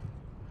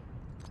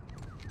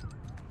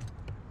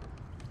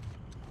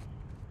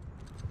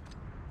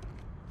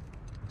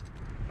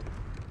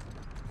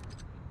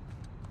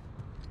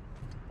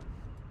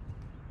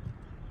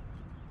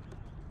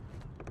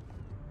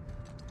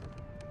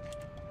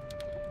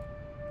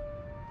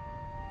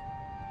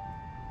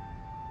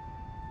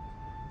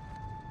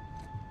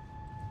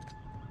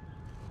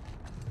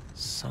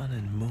 Sun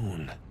and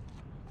moon.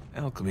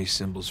 Alchemy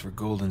symbols for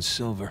gold and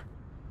silver.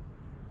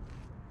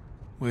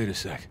 Wait a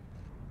sec.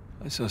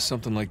 I saw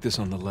something like this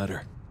on the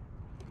letter.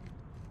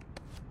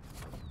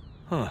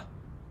 Huh.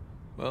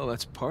 Well,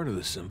 that's part of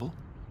the symbol.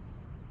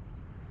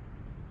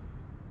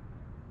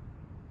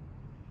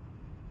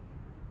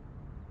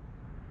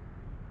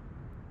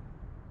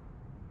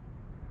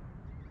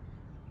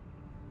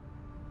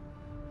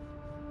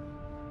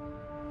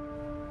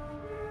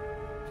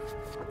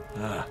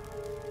 Ah.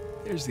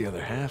 Here's the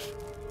other half.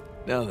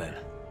 Now then.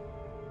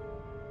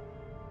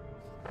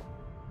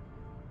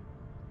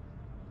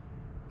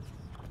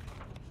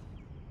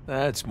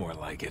 That's more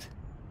like it.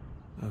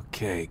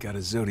 Okay, got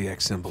a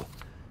zodiac symbol.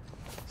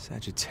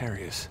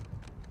 Sagittarius.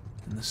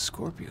 And the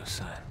Scorpio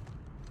sign.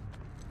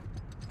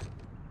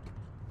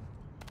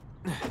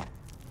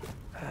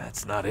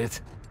 That's not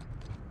it.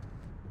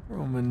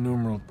 Roman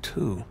numeral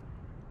 2.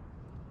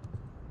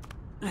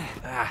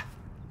 Ah,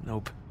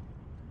 nope.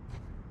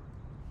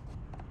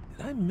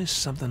 I missed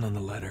something on the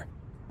letter?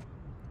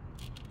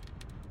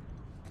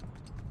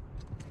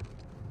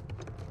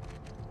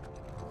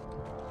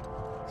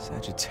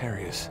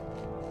 Sagittarius.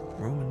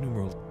 Roman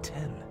numeral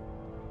 10.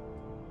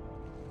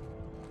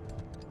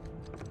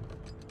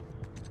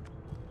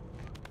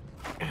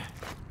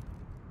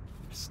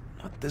 It's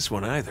not this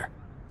one either.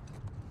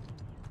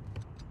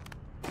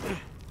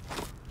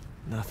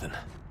 Nothing.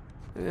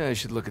 Yeah, I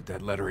should look at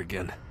that letter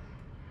again.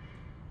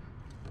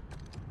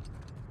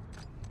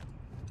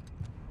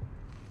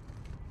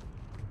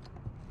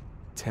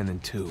 Ten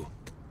and 2.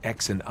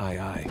 X and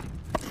II.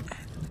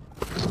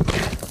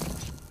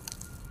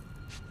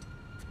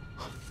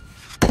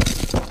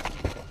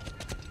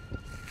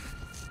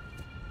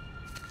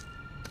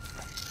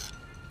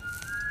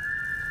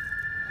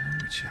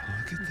 Would you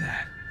look at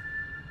that?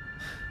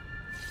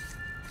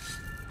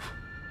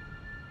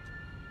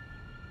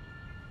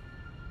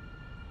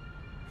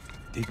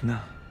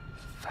 Digna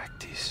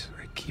factis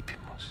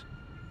recipimus.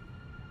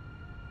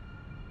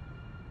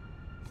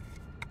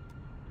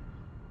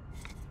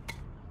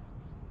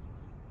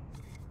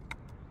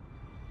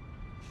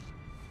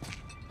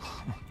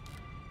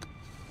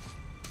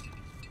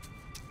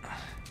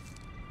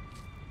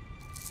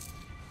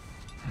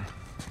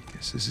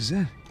 Guess this is it.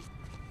 All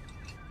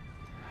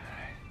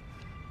right.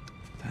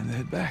 Time to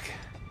head back.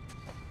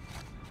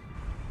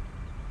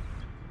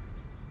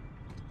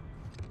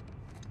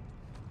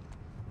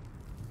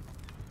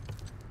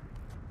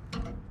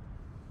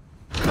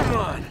 Come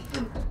on.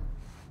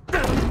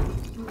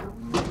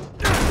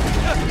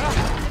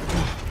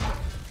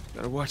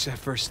 Gotta watch that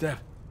first step.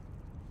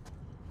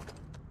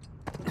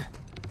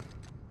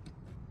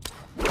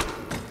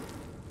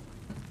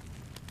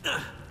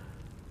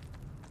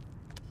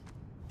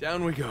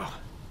 Down we go.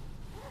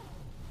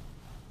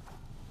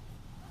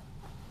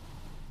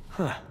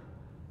 Huh.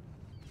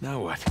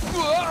 Now what?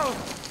 Whoa!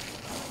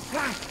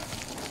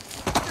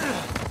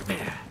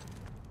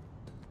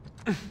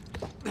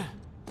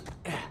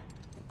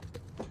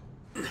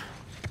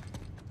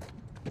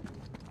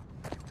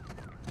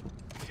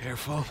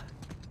 Careful.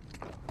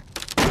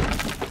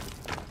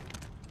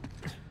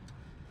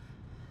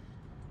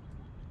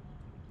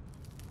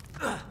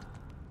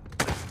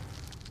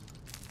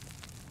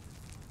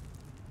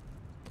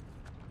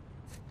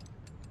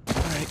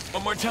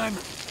 One more time.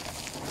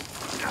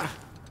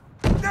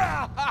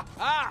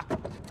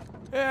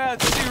 Yeah,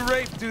 let's see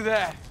Rafe do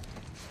that.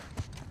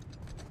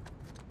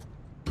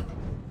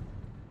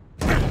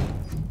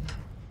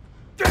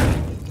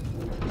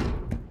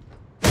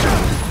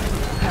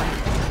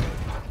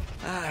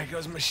 There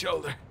goes my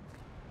shoulder.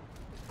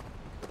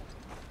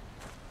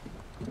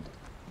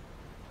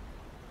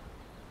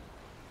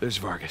 There's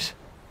Vargas.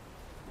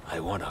 I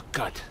want a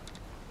cut.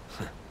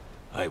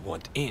 I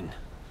want in.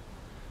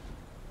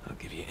 I'll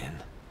give you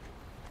in.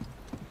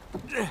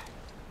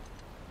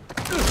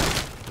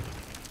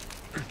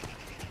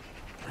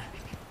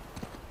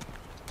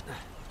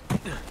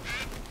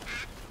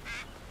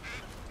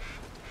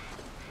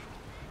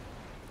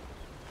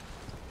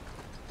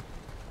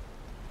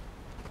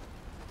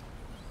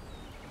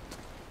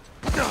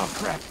 Oh,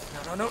 crap.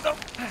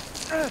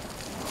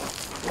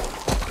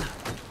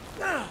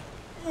 No.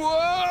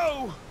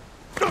 Whoa!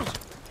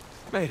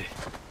 Made it.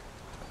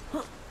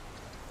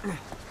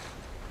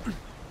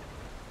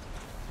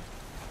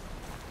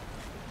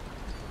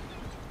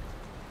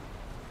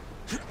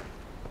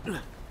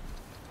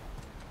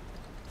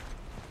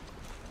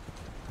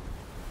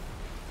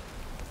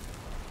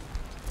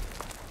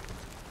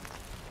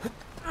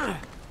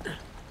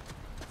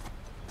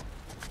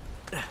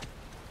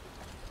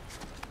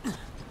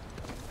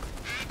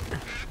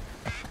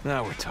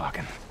 Now we're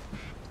talking.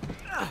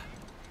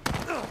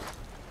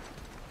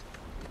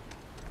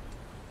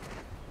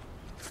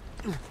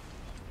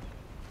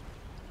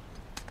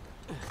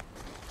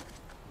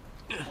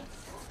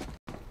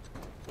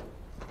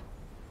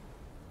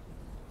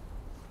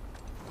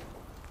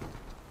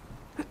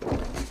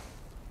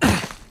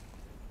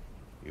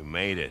 You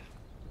made it.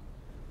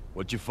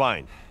 What'd you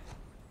find?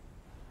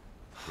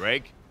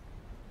 Greg?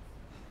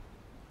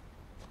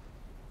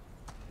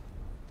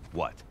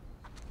 What?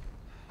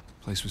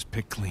 Place was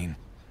picked clean.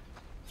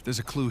 If there's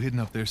a clue hidden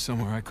up there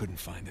somewhere, I couldn't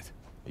find it.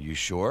 Are you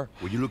sure?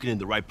 Were you looking in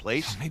the right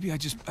place? Maybe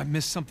I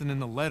missed something in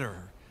the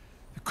letter.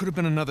 There could have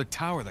been another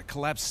tower that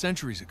collapsed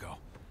centuries ago.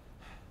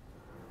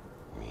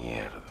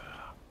 Mierda.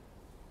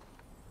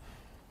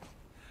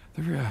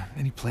 There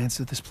any plans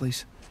to this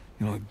place?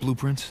 You know, like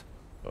blueprints?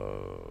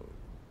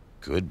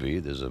 Could be.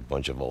 There's a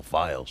bunch of old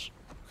files.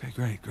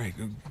 Okay, great.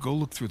 Go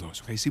look through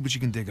those, okay? See what you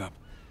can dig up.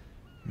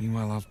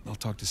 Meanwhile, I'll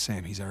talk to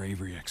Sam. He's our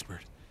Avery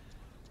expert.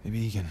 Maybe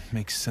he can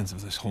make sense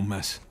of this whole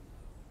mess.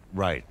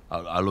 Right.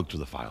 I'll look through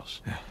the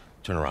files. Yeah.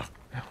 Turn around.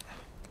 Yeah.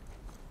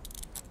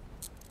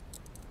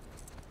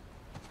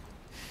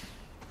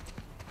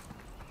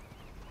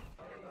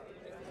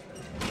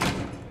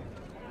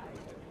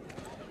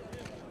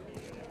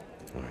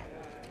 All right.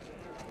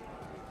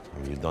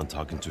 When you're done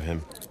talking to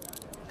him,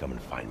 come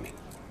and find me.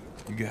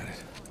 You got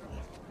it.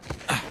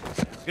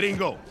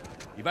 Gringo,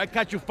 if I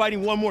catch you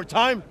fighting one more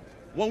time,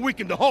 1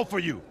 week in the hole for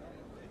you.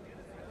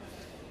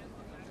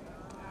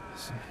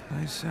 Some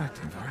nice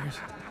acting, Vargas.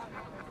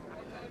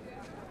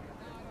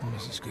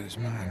 Almost as good as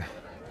mine.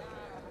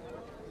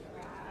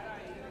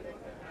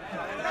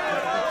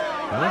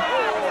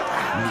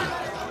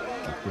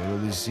 ¿Qué puedo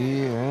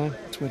decir, eh?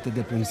 Suerte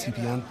de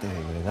principiante,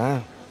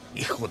 ¿verdad?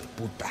 Hijo de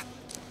puta.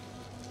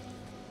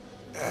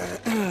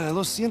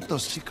 Lo siento,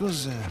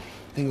 chicos.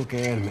 Tengo que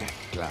irme.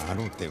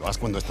 Claro, te vas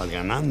cuando estás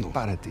ganando.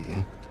 Para ti,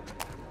 ¿eh?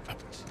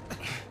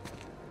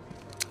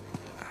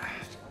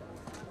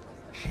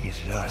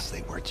 Jesus,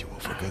 they worked you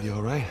over good. You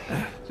all right?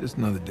 Just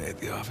another day at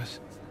the office.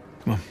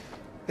 Come on.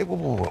 Hey, whoa,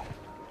 whoa, whoa.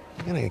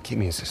 You're gonna keep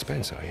me in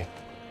suspense, are you?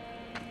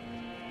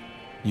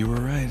 You were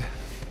right.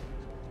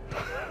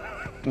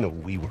 No,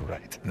 we were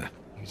right. No.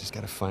 You just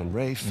gotta find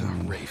Rafe No,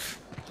 and... Rafe.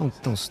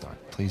 Don't start,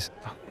 please.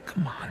 Oh,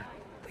 come on.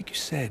 Like you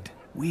said,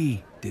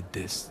 we did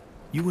this.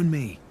 You and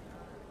me.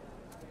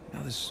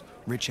 Now this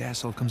rich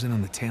asshole comes in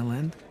on the tail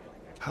end?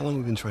 How long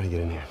have we been trying to get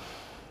in here?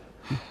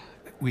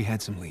 We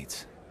had some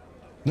leads.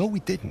 No, we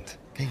didn't.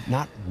 Okay,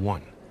 not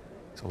one.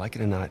 So like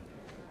it or not,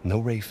 no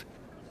Rafe,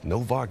 no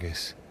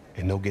Vargas,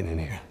 and no getting in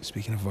here.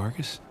 Speaking of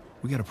Vargas,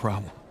 we got a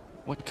problem.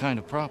 What kind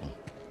of problem?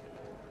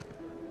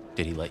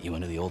 Did he let you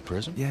into the old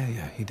prison? Yeah,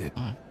 he did.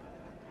 All right.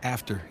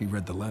 After he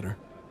read the letter.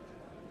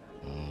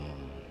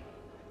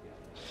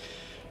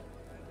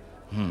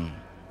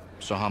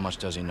 So how much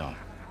does he know?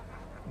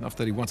 Enough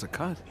that he wants a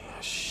cut.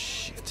 Oh,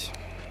 shit.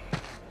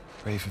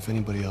 Rafe, if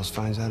anybody else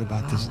finds out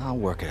about this... I'll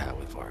work it out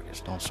with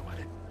Vargas. Don't sweat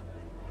it.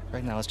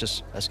 Right now,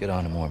 let's get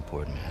on to more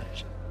important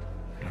matters.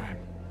 All right.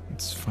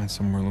 Let's find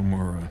somewhere a little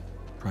more,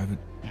 private.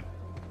 Yeah.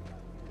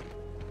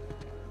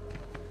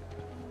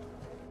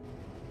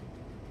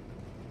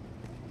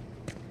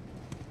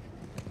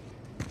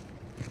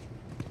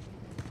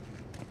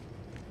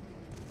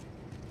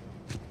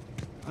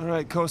 All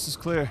right, coast is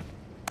clear.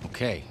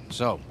 Okay,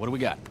 so, what do we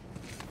got?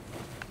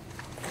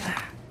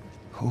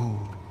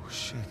 Oh,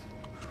 shit.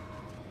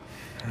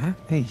 Huh?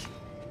 Hey.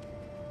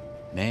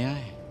 May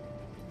I?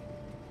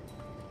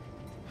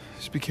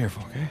 Just be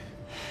careful, okay?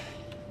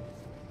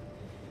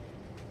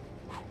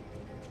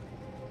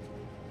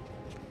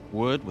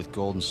 Wood with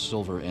gold and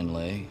silver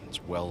inlay.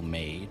 It's well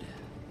made.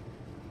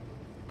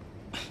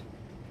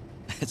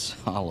 It's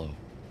hollow.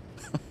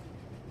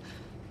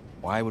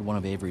 Why would one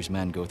of Avery's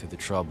men go through the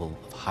trouble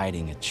of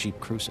hiding a cheap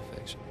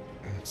crucifix?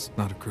 It's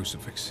not a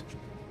crucifix.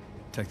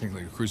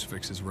 Technically, a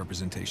crucifix is a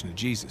representation of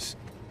Jesus.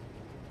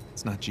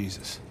 It's not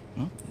Jesus.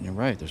 Well, you're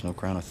right. There's no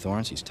crown of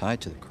thorns. He's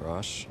tied to the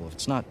cross. Well, if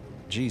it's not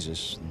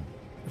Jesus, then...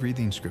 Read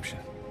the inscription.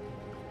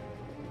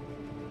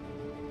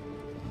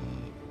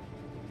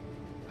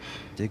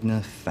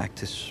 Digna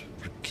factus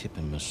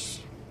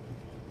recipimus.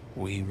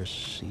 We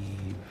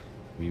receive...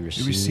 We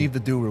receive the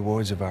due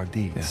rewards of our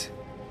deeds.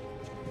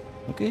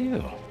 Yeah. Look at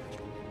you.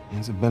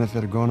 It's a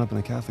benefit of growing up in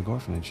a Catholic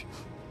orphanage.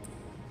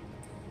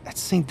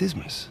 That's St.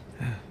 Dismas.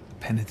 Yeah, the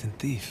penitent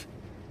thief.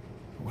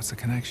 What's the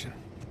connection?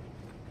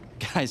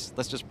 Guys,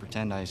 let's just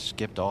pretend I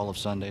skipped all of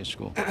Sunday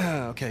school.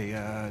 Okay,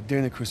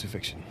 during the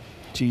crucifixion,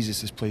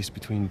 Jesus is placed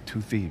between two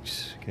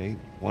thieves, okay?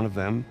 One of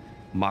them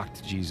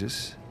mocked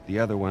Jesus. The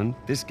other one,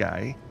 this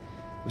guy,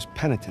 was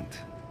penitent.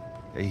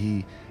 Okay?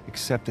 He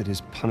accepted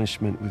his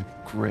punishment with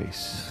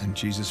grace. And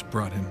Jesus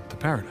brought him to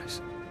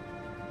paradise.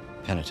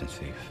 Penitent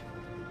thief.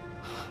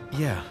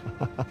 Yeah.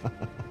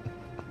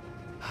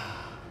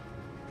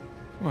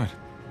 What?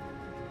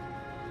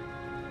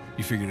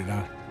 You figured it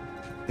out?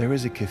 There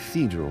is a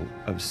cathedral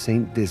of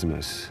St.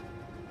 Dismas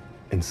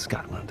in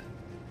Scotland.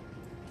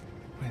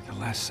 Wait, the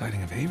last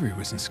sighting of Avery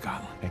was in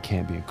Scotland. That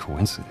can't be a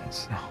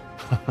coincidence. No.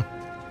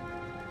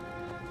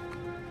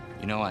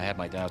 You know, I had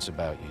my doubts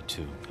about you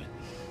too, but...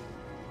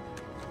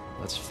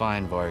 Let's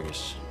find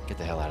Vargas. Get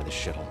the hell out of this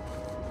shithole.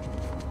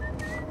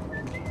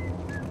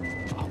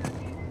 Oh.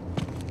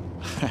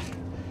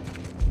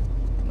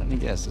 Let me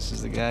guess, this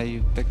is the guy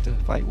you picked a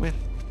fight with?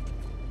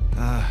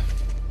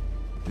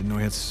 Didn't know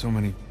he had so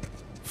many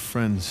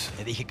friends.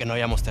 Te dije que no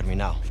habíamos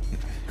terminado.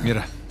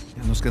 Mira,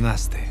 ya nos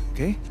ganaste,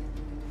 ¿ok?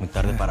 Muy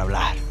tarde para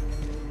hablar.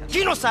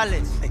 ¡Aquí no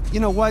sales! Hey, you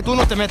know what? Tú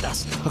no te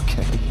metas.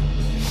 Okay.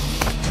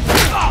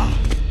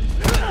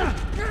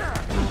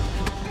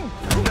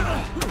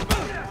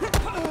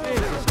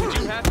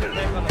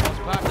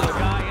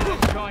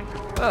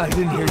 I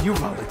didn't hear you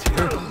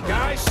volunteer.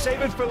 Guys,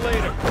 save it for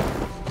later.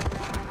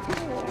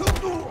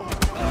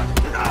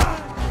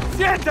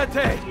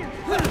 Siéntate!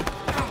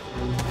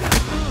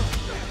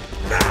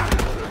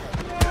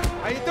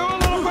 How you doing,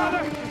 little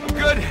brother?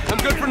 I'm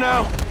good for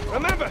now.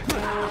 Remember,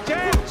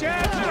 jab,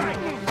 jab, strike.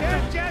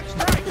 Jab, jab,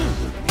 strike.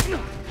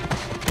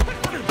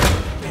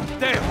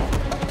 Damn.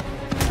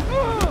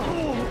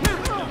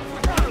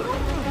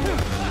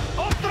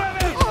 Otra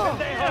vez,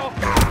 pendejo.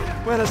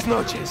 Buenas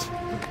noches.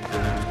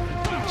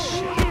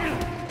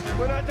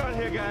 We're not done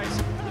here,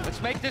 guys.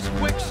 Let's make this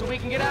quick so we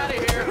can get out of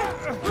here.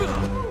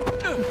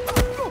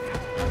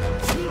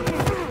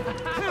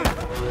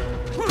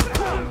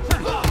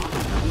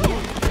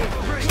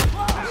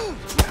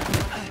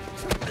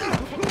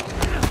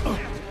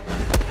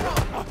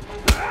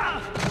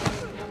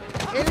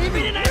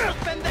 ¡Eliminen a esos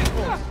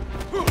pendejos!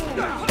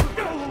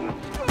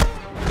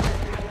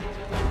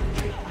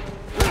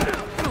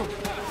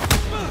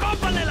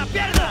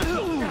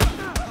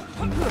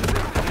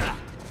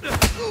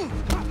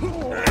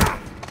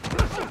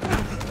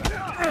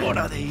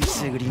 Hora de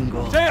irse,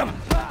 gringo. Damn!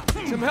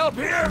 Some help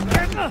here!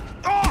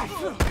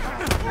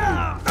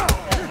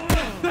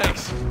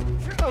 Thanks.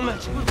 How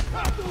much?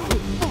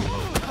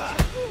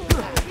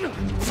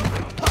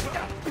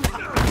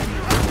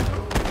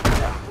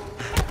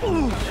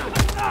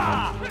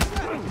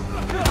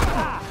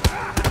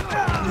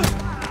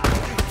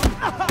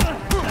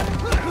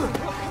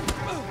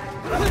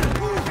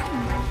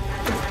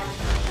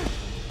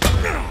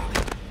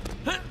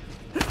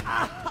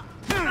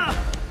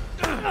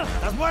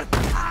 ¿Estás muerto?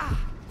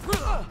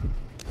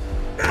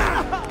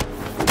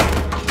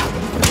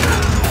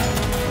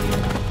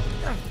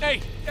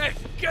 Hey,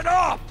 get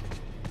off!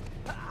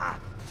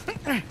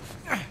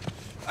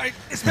 Ay,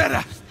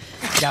 espera.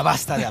 Ya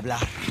basta de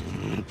hablar.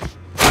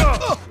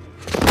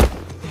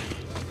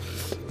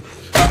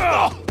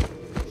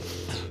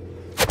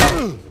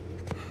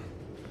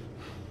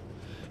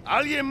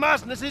 Alguien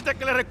más necesita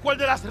que le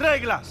recuerde las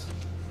reglas.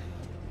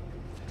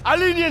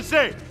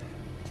 ¡Alíñense!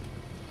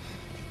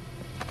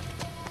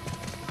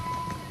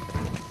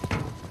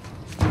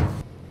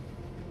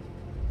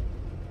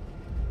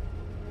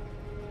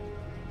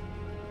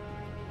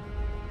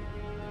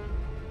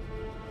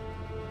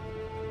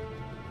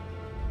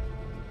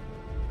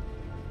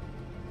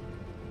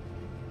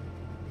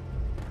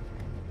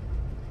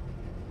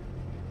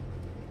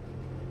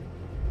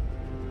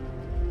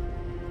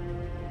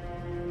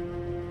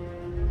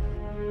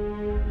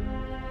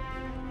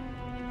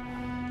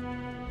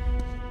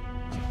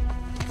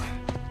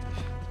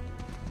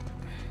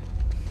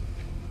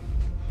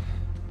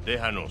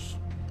 Déjanos.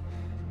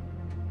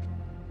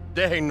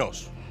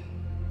 Déjennos.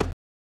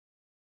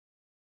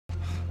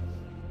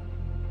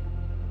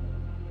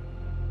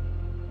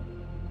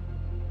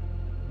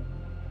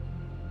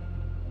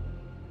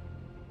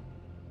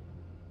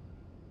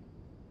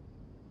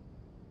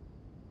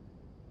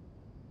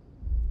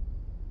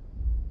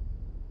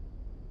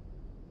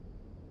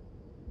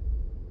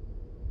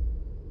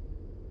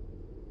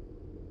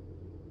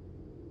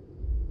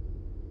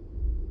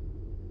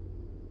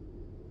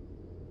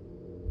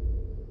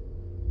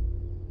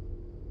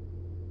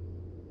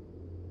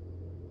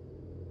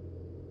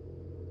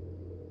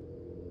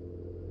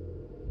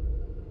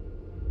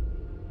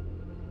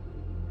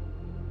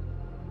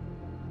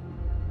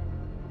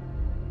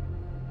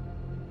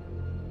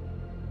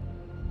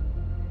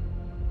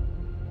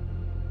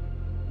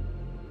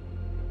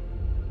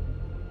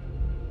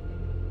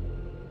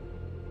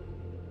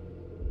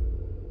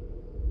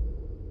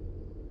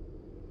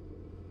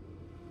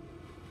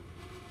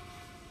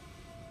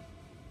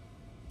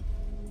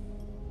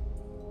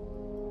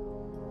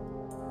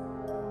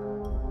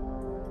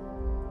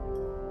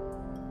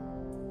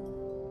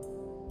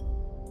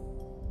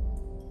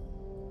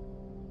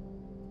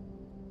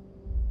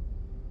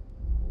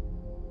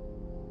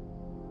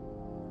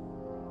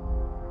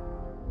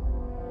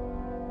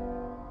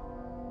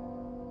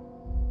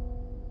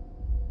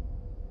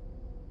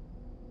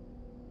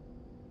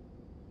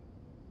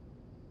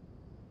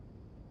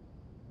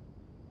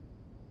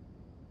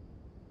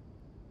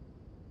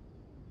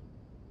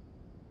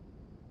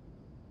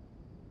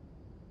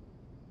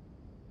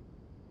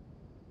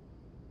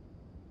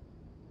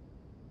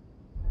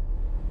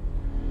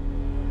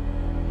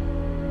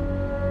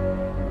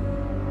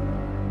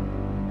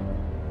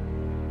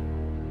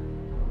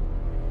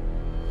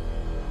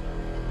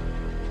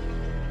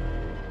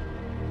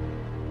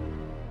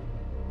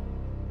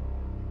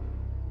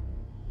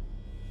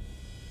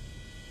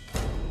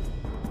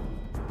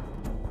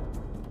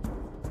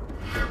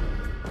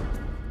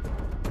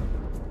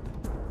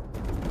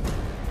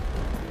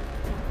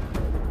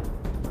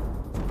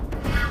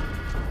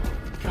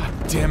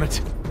 Damn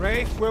it.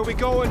 Rafe, where are we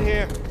going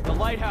here? The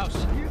lighthouse.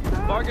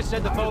 Vargas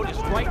said the boat is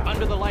right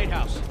under the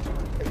lighthouse.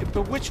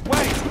 But which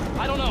way?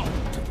 I don't know.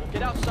 We'll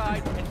get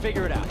outside and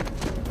figure it out.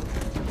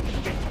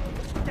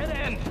 Get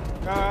in!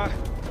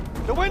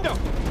 The window!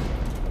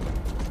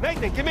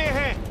 Nathan, give me a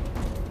hand!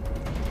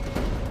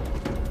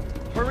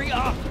 Hurry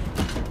up!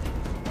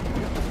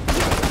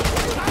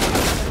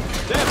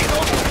 There we go!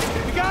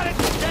 We got it!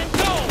 Then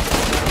go!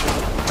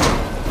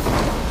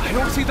 I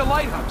don't see the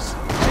lighthouse.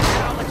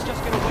 Now let's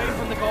just get away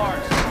from the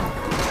guards.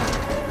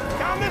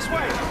 Down this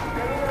way!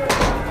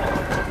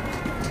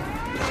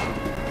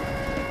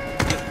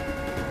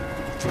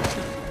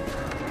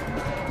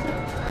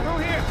 Through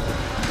here!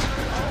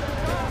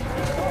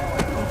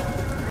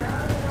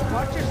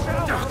 Watch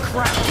yourself! Oh,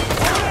 crap!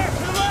 Over there,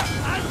 to the left!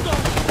 Let's go!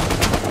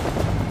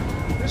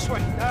 This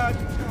way.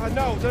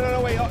 No,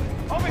 wait.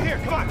 Over here,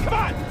 come on!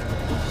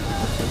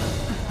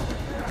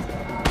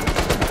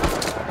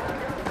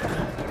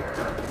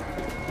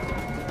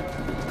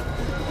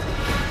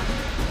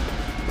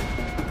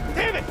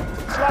 Damn it!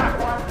 It's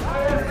locked.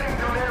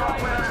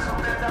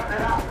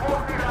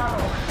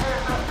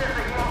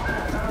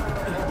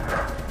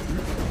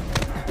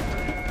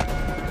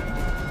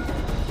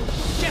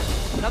 Shit!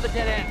 Another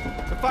dead end.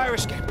 It's a fire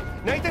escape.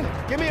 Nathan,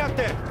 get me out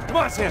there. Come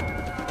on, Sam.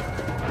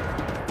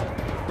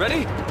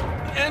 Ready?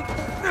 And...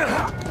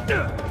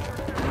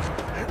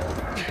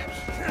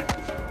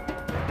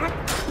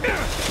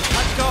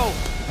 Let's go!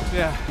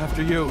 Yeah,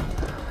 after you.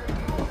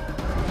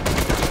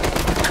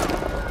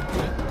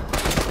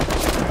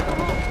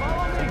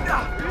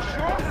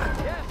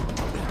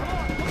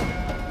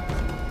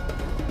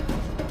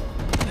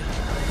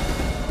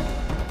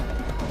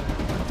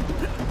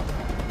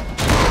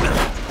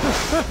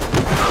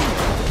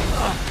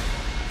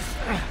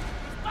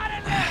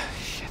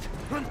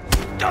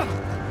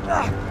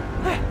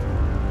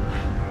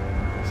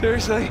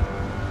 Seriously?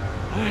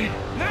 All right.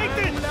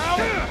 Nathan!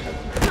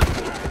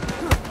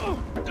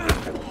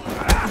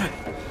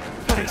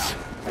 Thanks.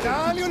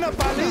 ¡Dale una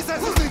paliza a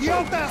esos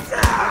idiotas!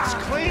 Let's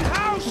clean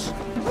house!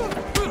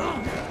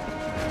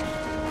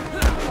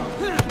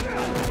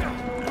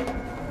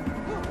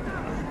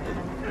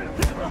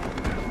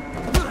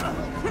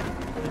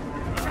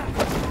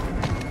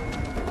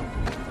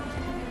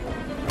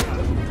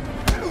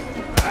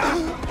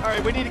 All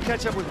right, we need to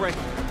catch up with Ray.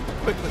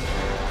 Quickly.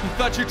 You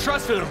thought you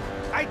trusted him?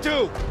 I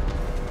do!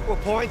 What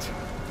point?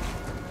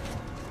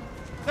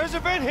 There's a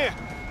vent here!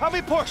 Help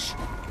me push!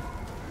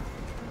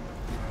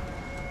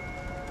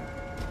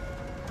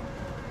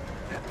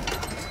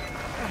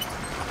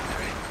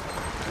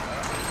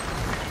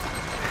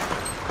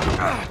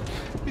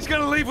 He's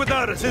gonna leave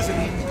without us, isn't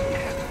he?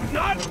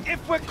 Not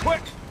if we're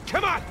quick!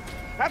 Come on!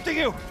 After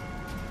you!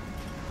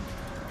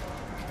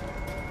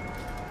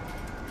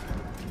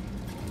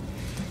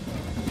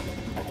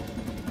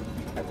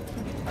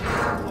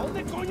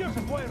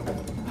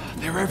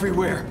 They're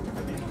everywhere.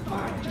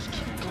 Just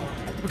keep going.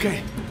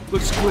 Okay,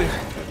 looks clear.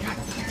 God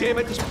damn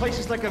it, this place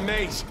is like a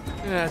maze.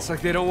 Yeah, it's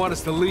like they don't want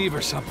us to leave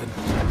or something.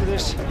 After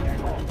this,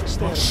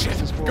 stay. Oh,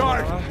 shit.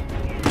 Guard!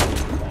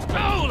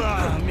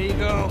 Hola,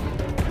 amigo!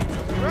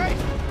 Right!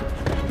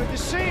 Good to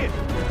see you.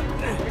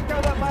 Get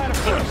down that ladder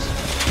first.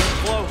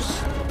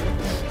 Close.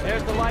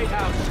 There's the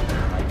lighthouse.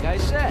 Like I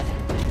said,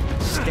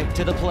 stick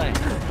to the plan.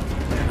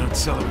 Don't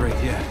celebrate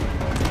yet.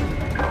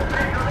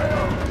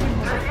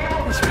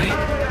 That's right.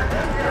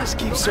 Let's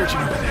keep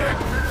searching over there.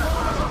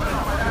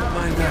 Don't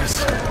mind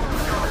us.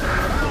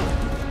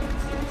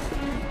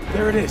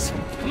 There it is.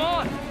 Come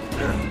on!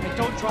 And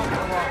don't drop the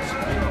rocks.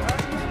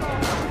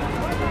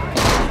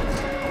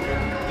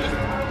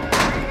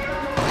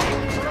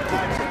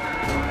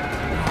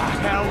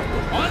 Hell.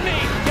 On me!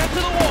 Get to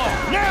the wall!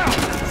 Now!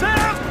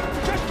 Sam!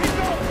 Just keep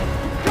going!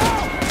 Go!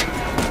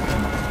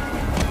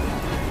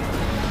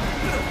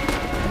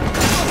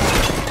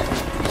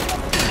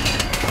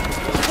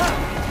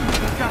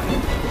 Got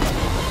it.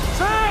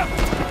 Sam!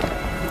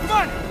 Come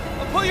on!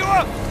 I'll pull you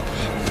up!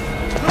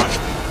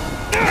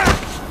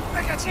 I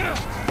got you!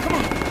 Come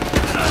on!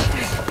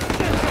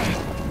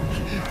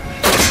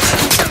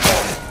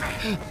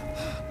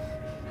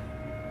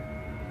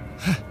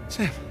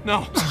 Sam,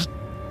 No!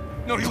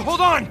 No, you hold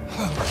on!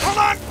 Hold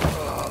on!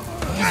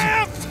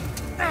 Sam!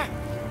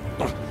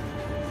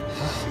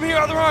 Give me your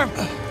other arm!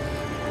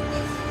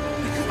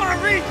 Come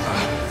on, reach!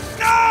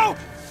 No!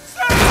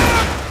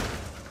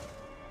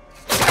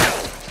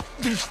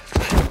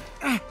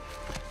 Sam!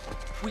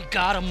 We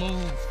gotta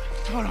move.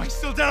 Oh, no, he's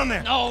still down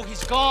there! No,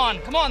 he's gone.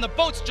 Come on, the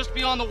boat's just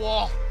beyond the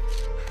wall.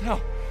 No,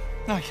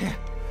 I can't.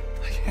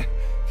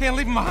 Can't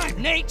leave him behind.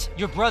 Nate!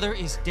 Your brother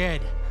is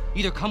dead.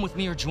 Either come with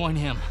me or join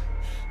him.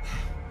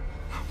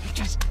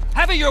 Just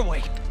have it your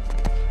way.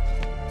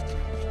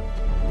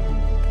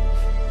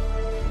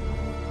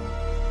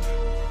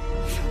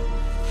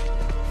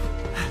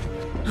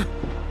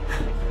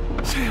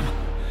 Sam.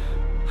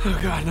 Oh,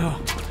 God, no.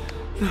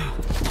 No.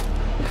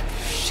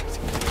 Shit.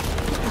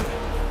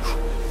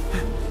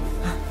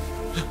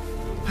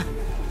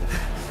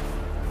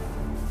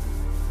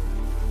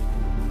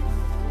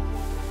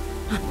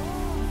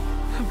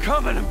 I'm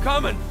coming. I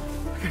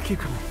gotta keep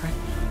coming, right?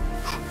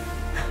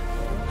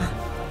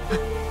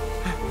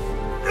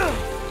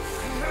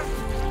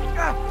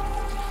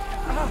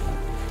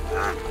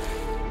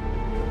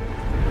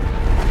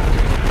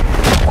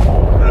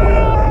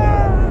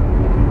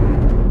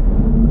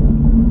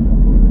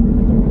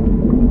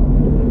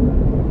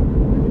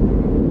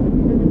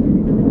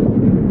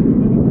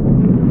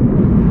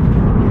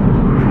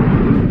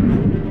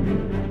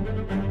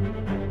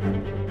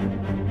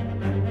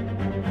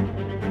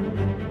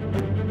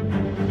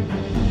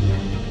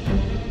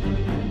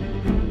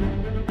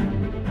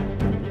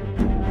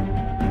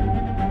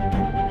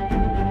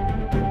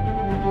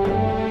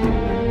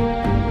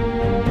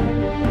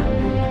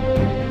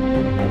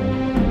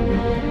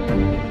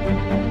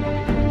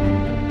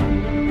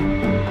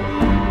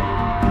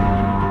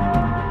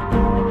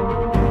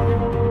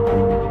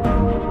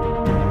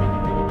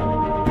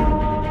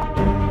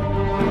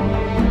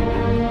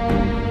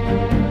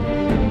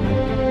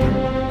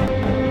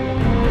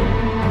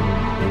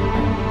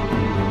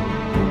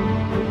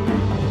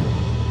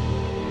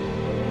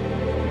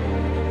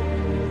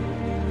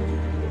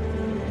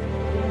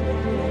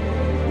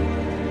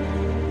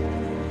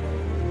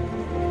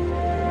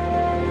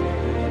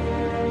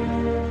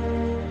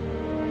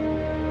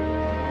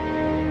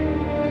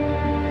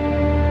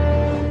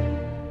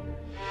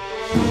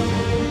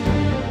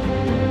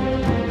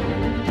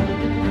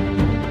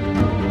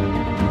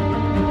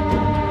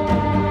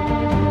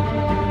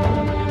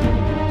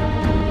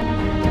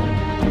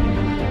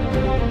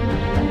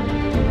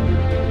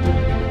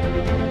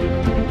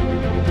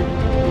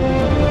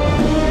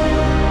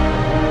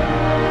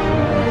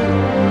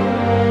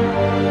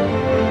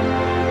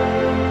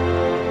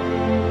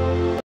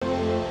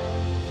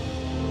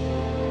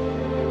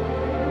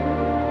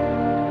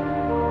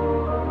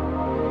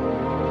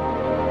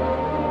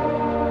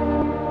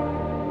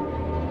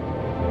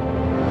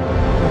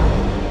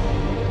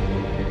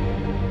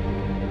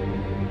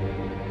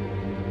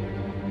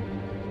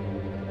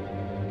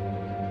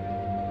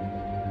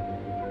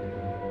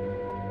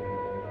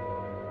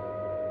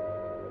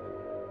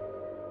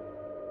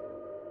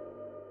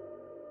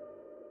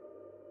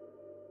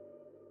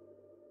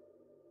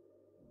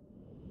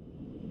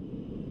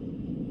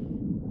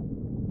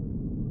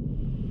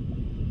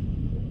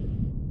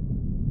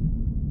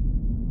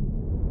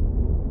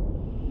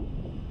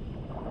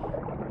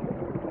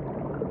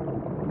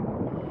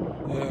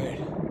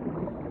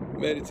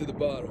 Made it to the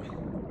bottom.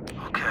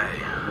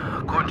 Okay.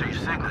 According to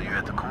your signal, you're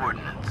at the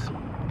coordinates.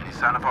 Any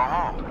sign of our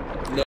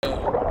haul?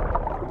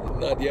 No.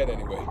 Not yet,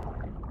 anyway.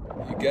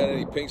 You got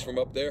any pings from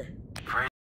up there?